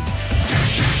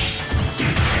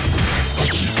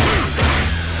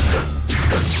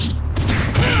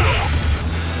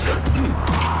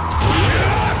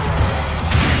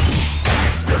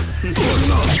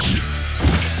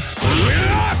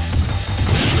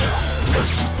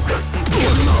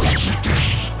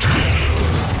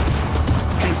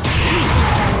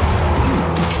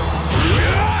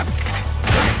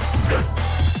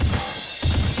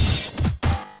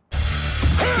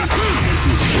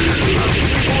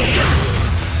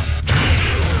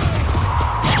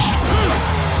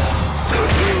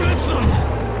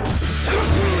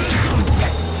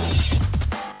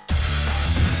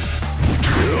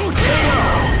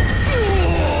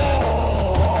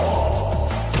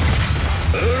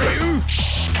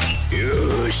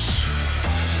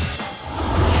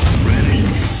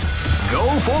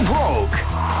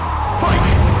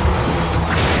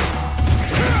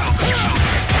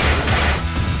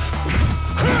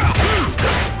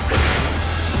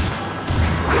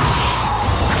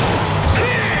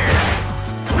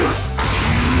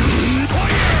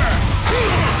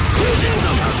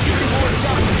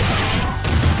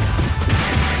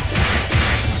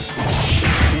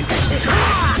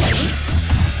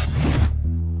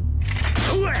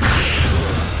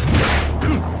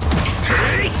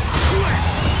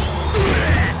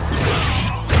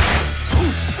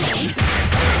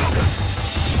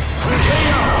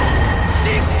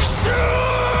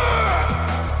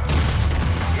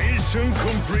 Mission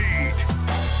complete.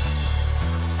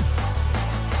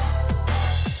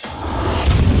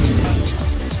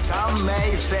 Some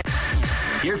may say,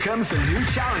 here comes a new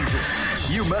challenger.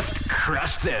 You must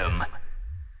crush them.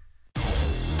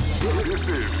 This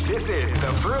is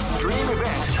the first dream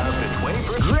event of the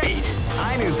 21st. Great!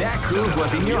 I knew that groove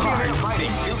was in your heart.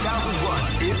 Fighting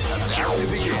 2001 is about to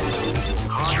begin.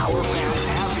 Hardcore fans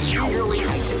have been eagerly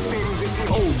anticipating this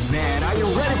event. Oh man, are you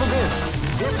ready for this?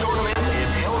 This tournament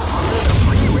is held under the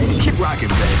free range. Keep rocking,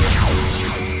 baby.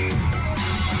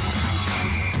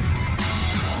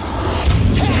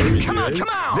 Hey, come on, come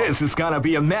on! This is gonna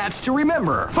be a match to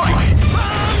remember. Fight!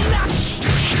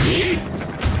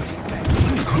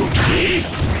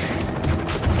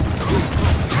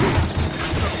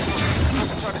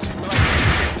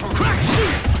 Crack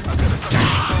shoot!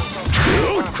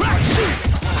 Crack shoot!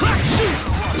 Crack shoot!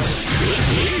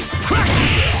 Crack!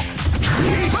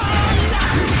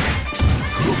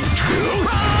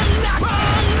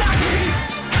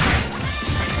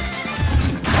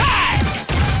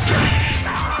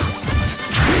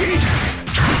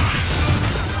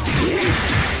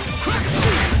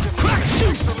 Crack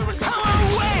shoot! Power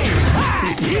wave!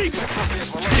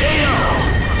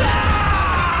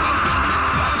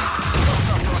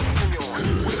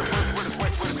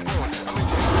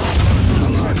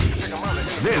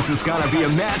 This is gonna be a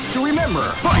match to remember.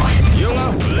 Fight! You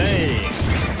are playing.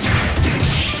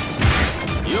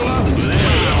 You are playing.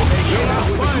 You are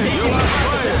playing. You are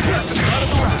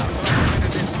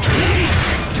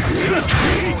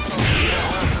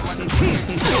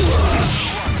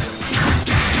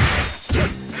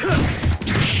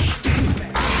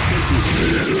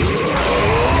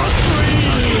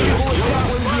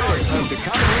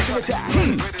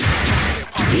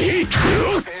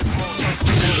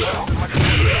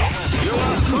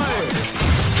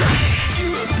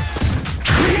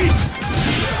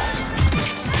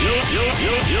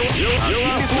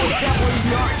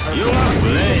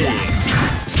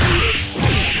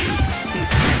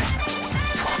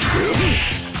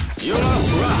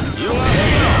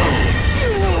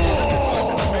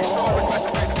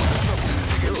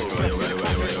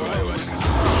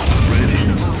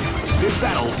This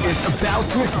battle is about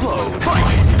to explode. Fight!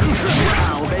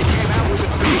 Wow, they came out with a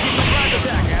big surprise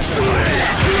attack after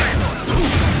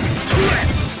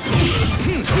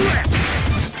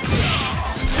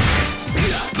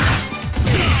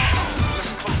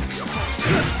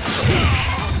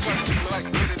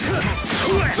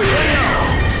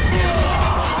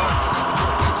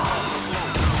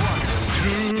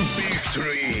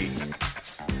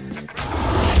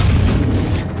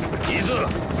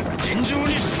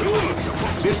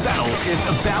This battle is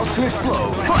about to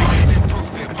explode. Fight!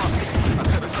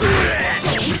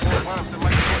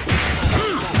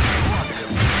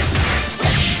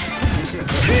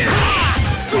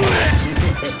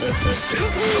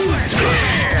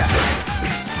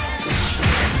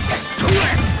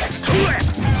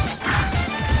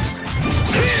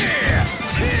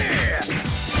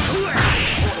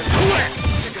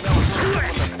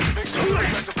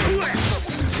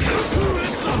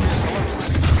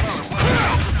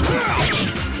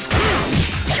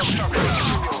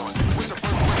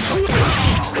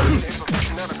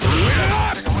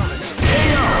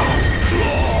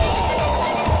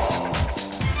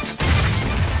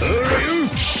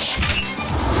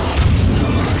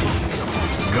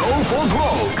 For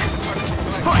broke.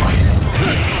 Fight!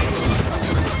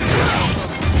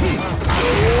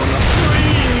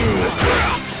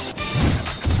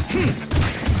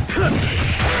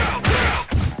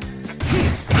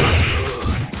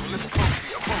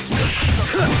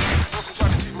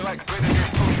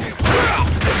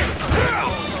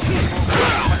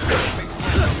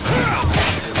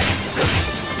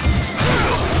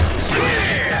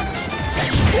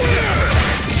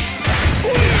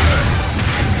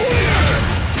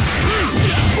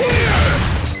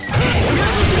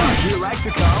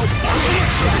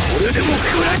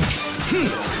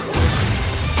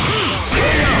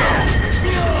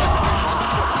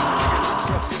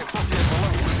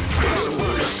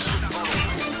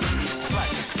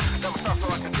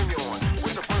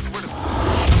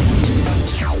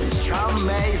 Some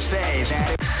may say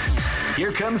that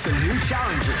here comes a new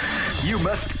challenger. You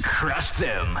must crush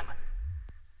them.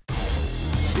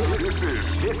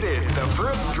 This is the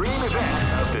first dream event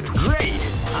of the Great!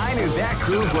 I knew that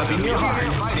groove was in your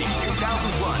heart. Fighting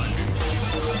 2001.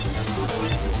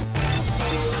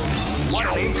 What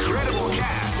an incredible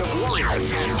cast of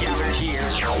warriors has gathered here.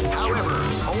 However,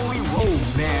 only oh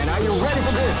man, are you ready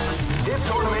for this? This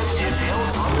tournament is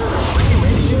held under the free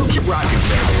ratio. Keep rocking,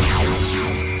 baby.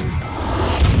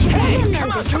 Hey,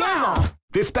 come on, come on!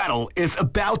 This battle is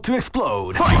about to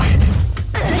explode. Fight!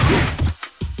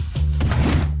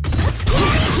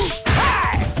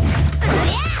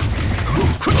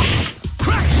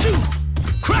 Crack shoot!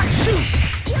 Crack shoot!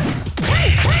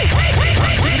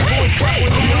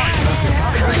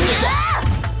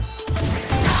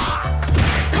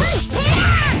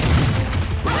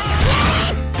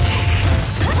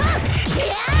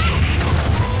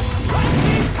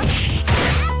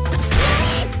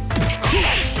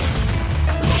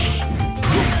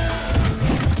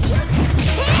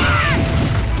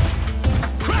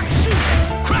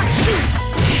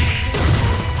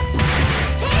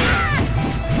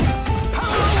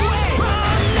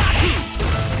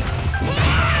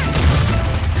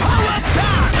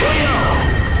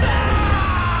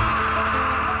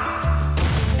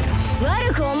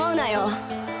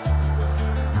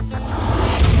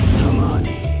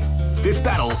 This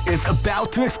battle is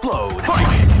about to explode.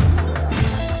 Fight!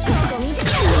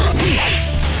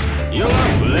 You're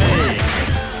late.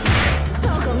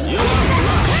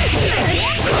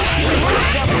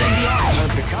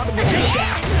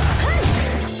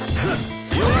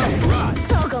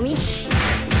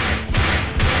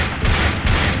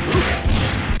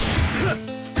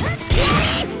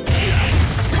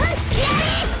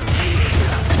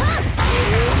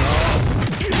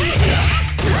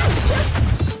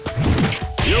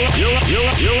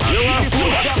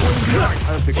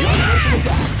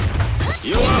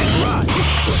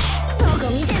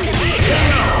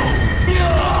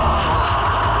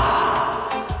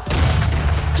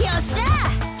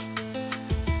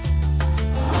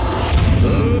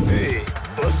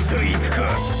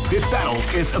 This battle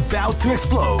is about to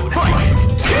explode. Fight!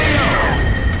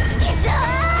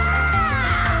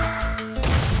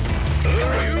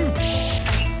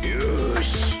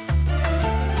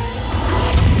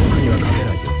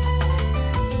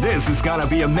 This is gonna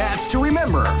be a match to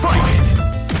remember. Fight!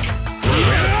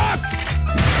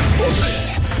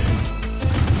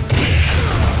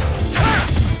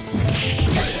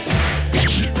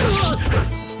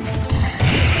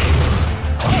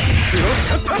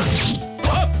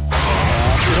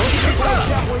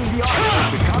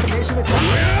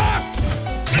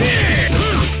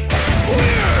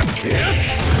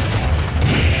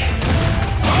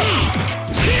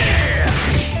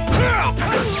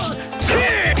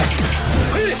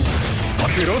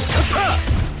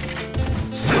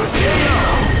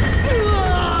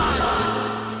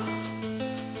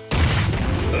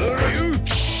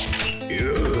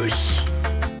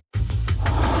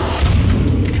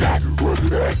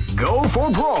 Go for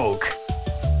broke.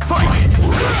 Fight!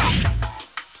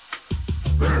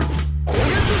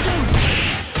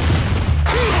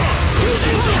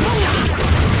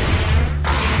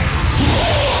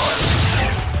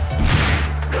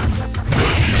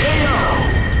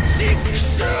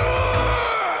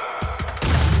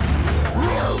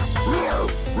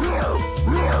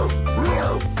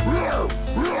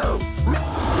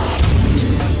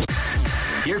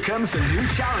 Here comes a new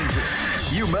challenger.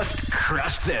 You must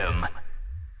crush them.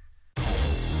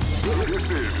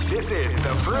 This is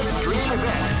the first dream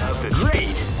event of the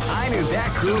great. I knew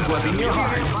that groove was in your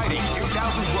heart. Fighting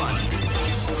 2001.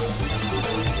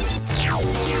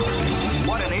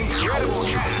 What an incredible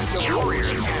cast of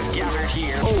warriors has gathered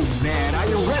here. Oh man, are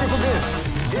you ready for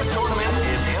this? This tournament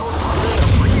is held under the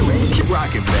free range. Keep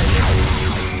rocking, baby.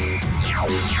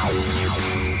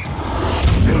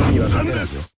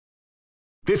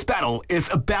 This battle is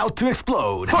about to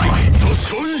explode. Fight!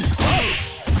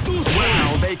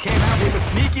 Wow, they came out with a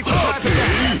sneaky surprise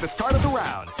attack at the start of the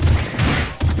round.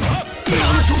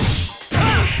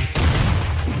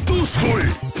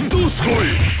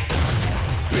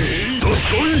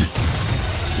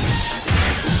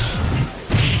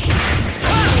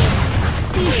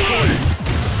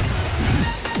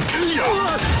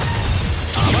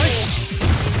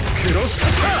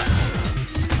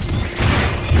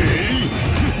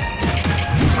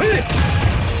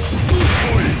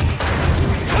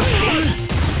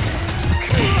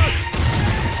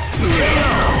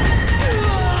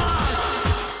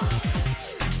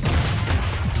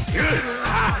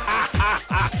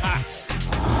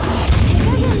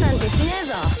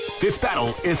 This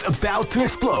battle is about to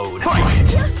explode.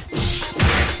 Fight!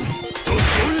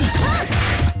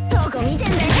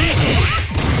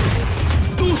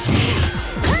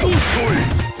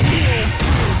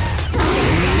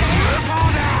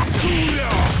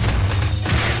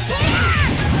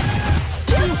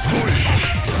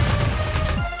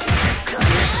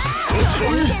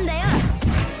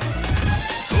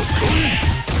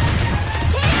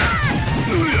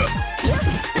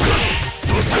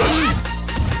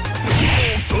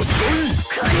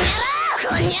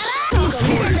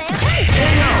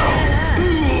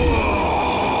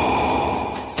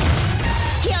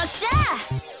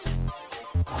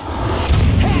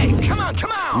 Hey, come on,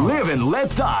 come on! Live and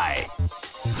let die.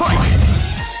 Fight!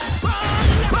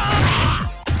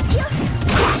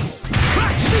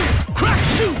 Crack shoot! Crack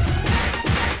shoot!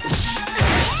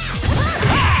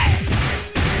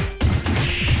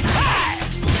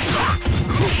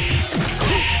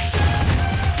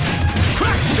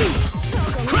 Crack shoot!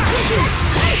 Crack shoot!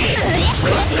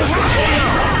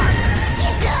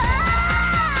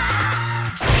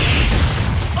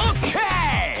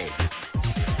 Okay!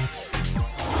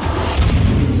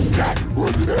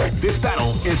 This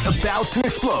battle is about to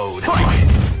explode. Fight!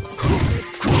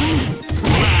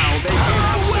 Wow, they came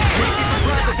out with a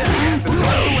quick that happened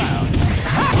right around.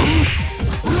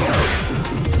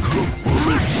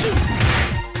 Crack shoot!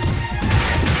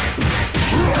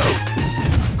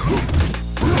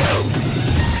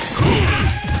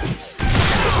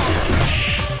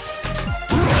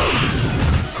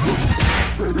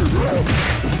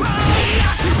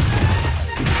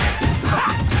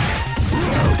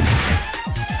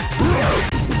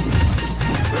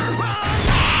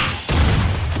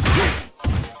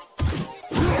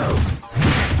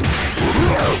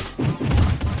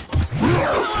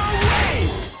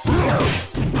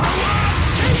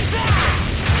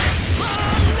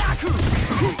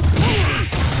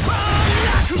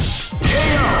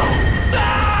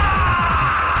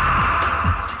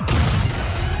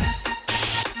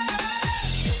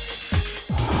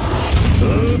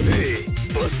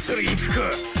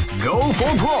 Go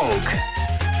for broke.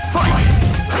 Fight!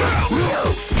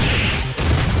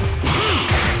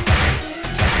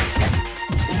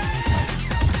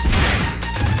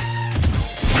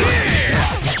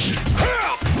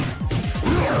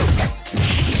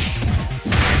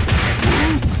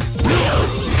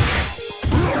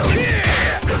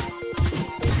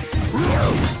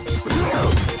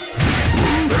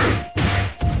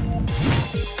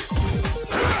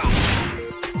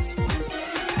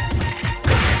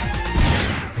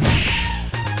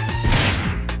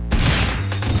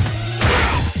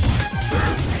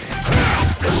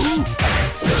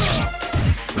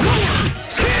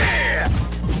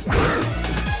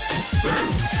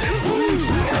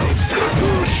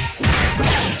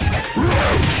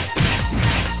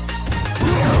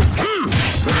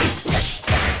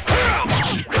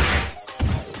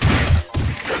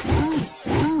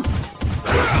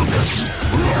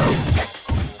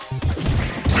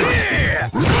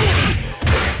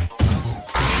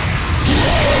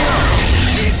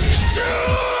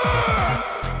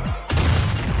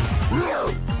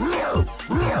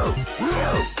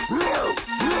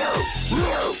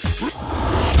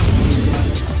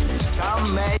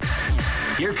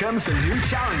 Here comes a new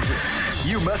challenger.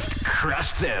 You must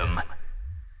crush them.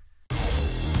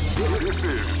 This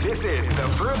is the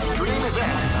first dream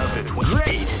event of the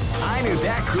Great! I knew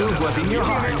that groove was in your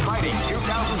heart. Fighting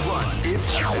 2001 is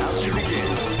about to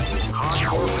begin.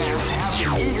 Hardcore fans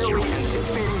have been eagerly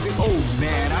anticipating this. Oh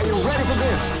man, are you ready for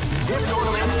this? This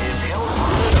tournament is held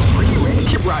under the free range.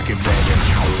 Keep rocking, baby.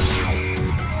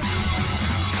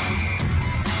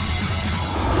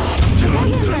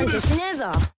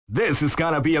 This is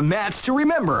gonna be a match to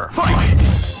remember. Fight!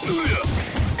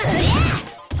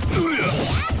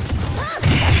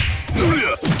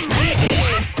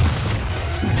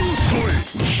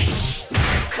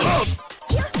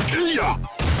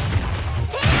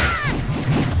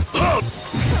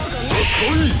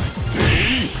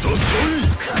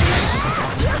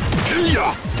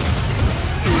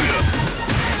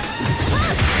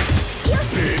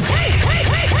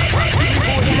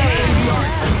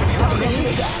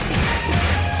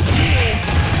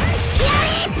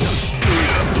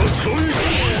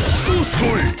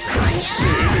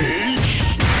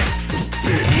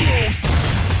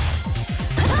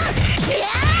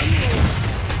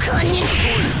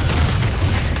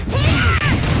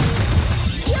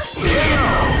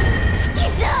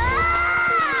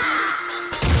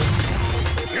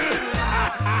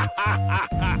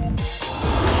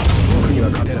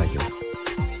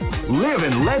 Live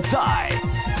and let die.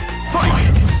 Fight!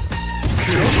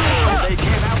 They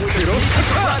came out with a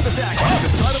surprise attack at the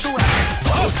start of the round.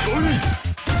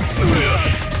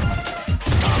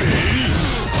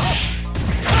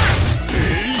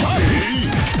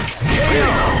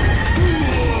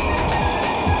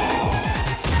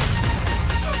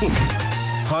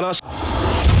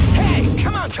 Hey,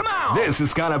 come on, come on! This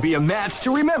is gonna be a match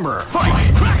to remember.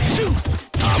 Fight! Crack shoot!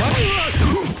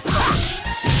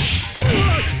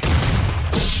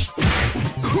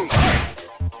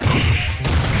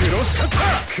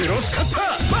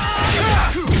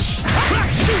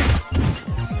 Crack shoot!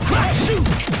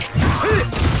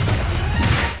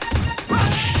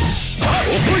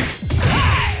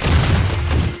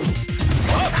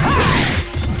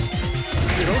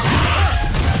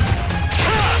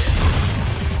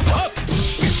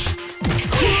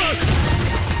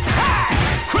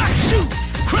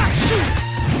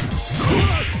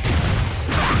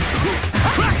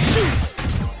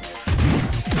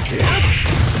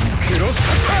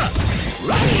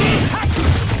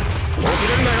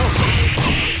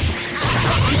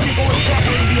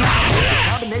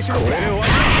 combination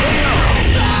attack.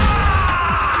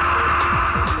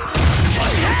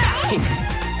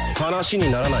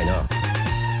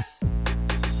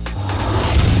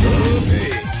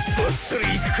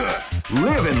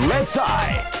 Live and let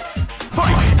die.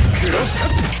 Fight!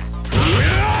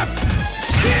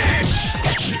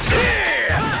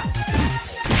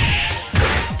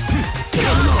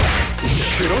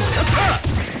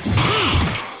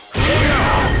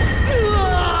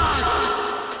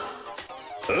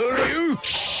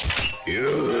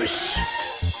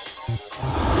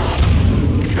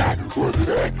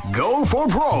 Go for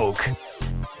broke.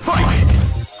 Fight!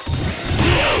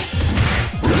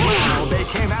 Well, they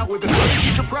came out with a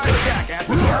surprise attack at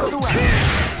the start of the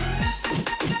round.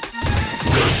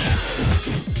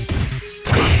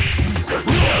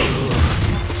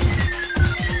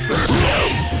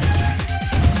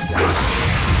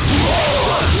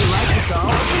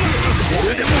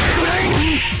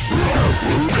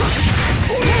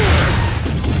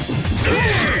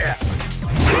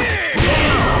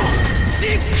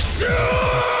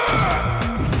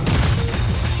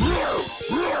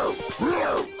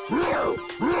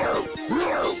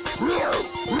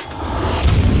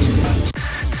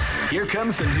 Here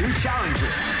comes a new challenger.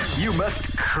 You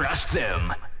must crush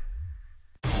them.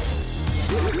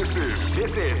 This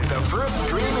is the first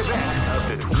dream event of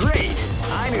the great.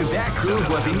 I knew that groove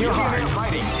was in your heart.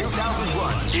 Fighting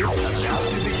 2001 is about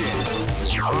to begin.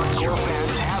 Hardcore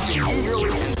fans have been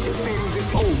eagerly anticipating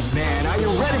this. Oh man, are you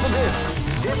ready for this?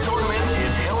 This tournament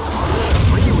is held under the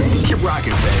free range. Keep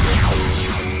rocking, baby.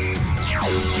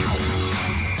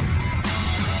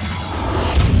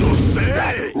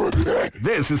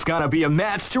 This is gonna be a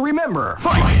match to remember.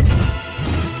 Fight!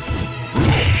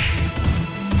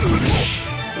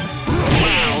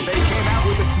 Wow, they came out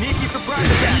with a sneaky surprise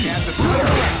attack at the start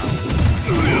of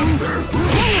the round.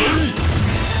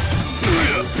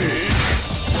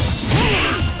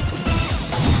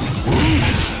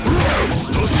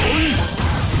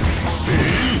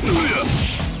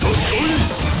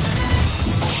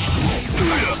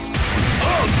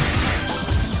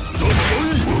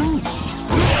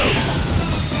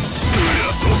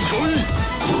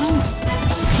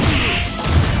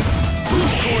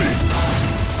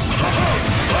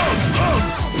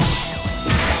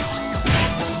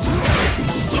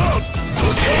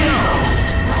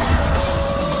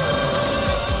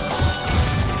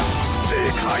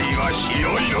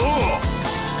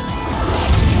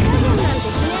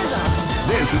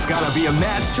 This is gonna be a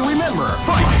match to remember.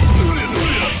 Fight!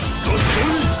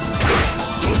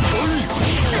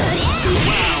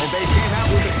 Wow, they came out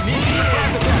with a sneaky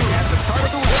surprise attack at the start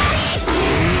of the round.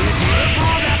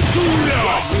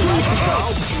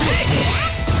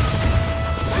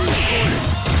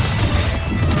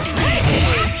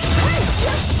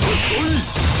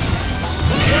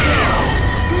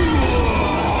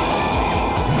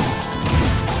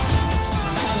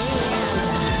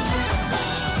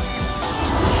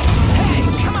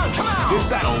 This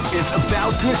battle is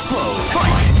about to explode.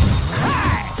 Fight!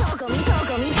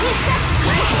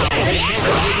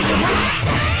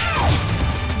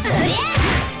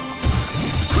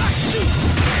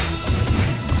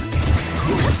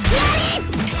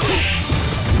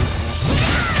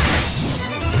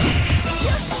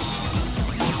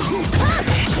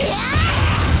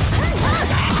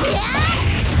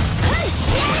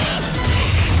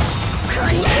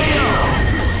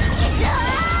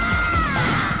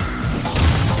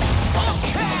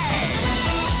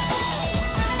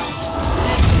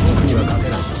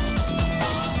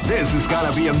 This is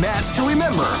gonna be a match to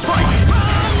remember. Fight!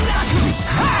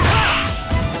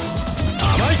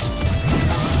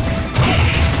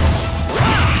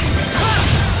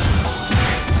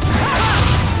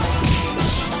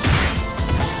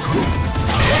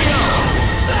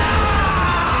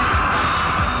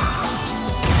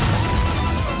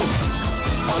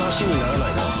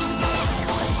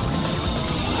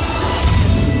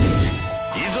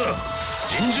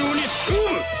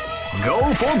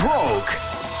 Go for broke.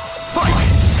 Fight!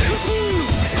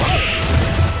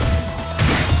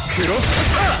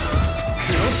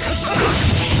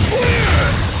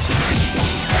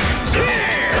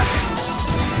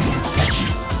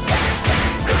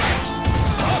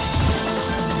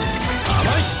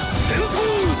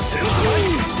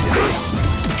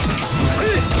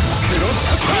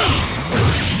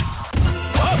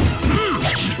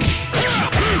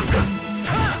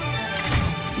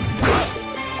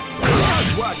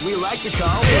 What we like to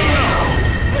call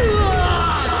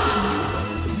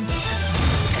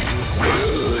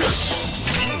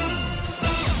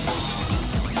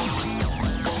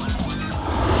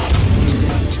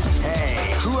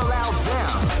Hey, who allowed them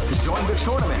to join this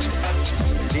tournament?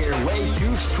 way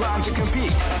too strong to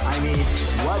compete. I mean,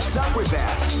 what's up with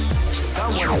that?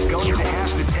 Someone is going to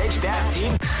have to take that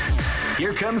team.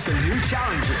 Here comes a new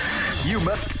challenger. You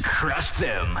must crush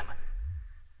them.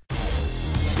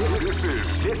 This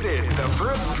is the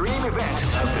first dream event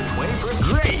of the 21st.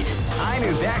 Great! I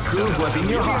knew that groove was in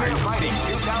your heart. Fighting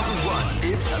 2001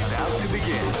 is about to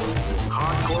begin.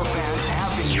 Hardcore fans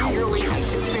have been eagerly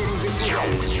anticipating this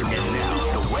event, and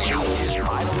now the wait is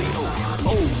finally over.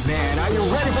 Oh man, are you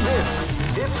ready for this?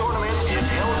 This tournament is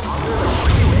held under the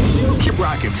free ratios. Keep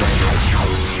rocking, baby.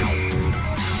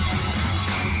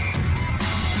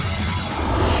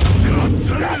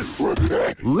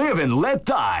 Live and let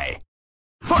die.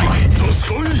 Fight!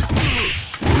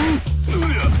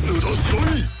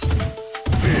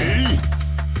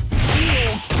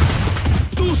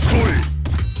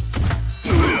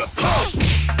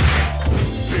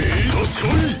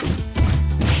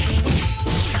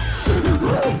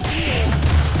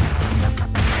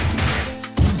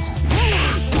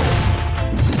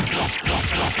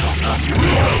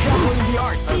 The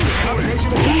art of the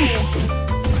combination of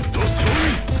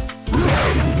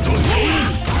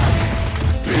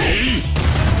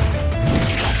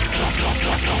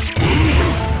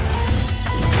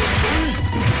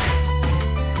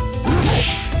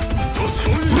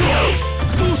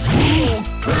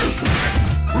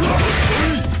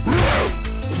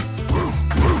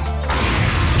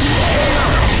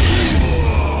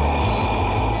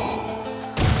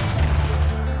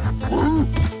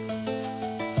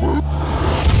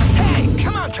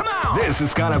This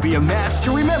is gonna be a match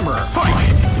to remember. Fight!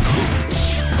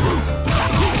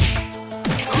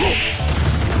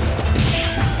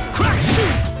 Crack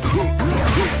shoot!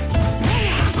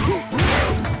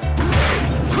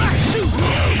 Crack shoot!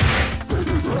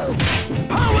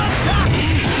 Power attack!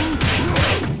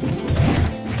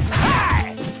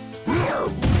 High!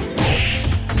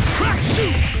 Crack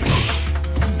shoot!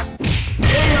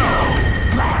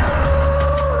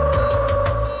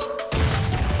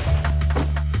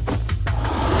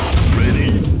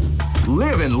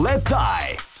 Live and let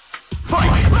die.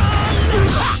 Fight!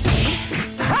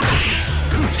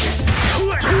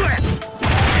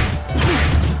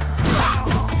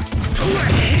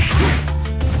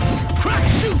 Crack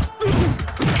shoot!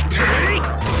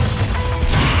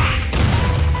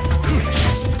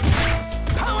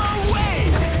 Power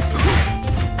wave!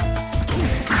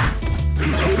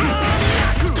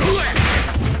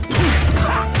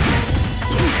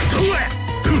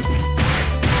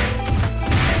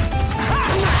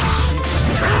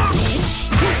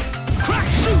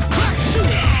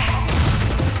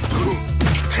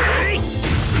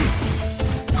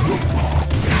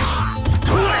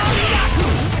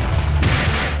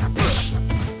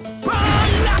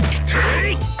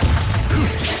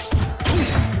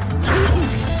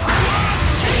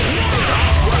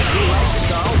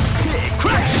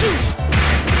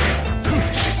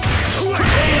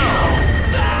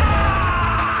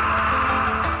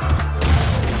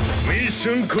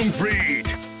 Mission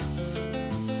complete.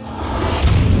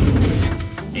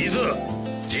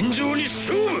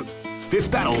 This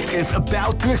battle is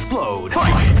about to explode.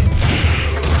 Fight!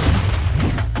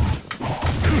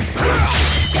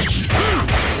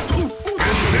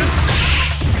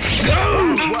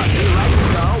 What you like to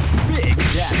know? Big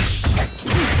damage.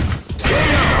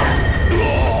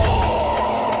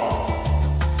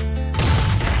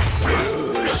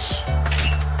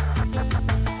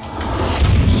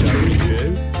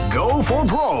 Go for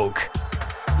broke.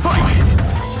 Fight!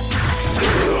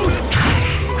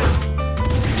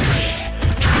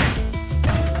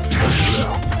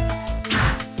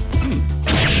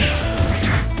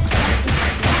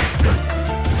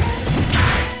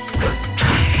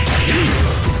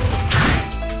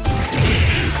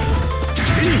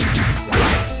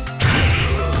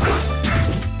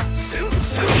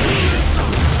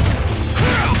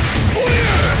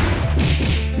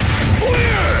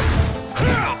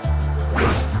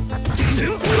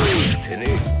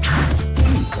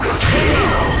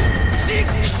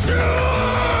 Sure!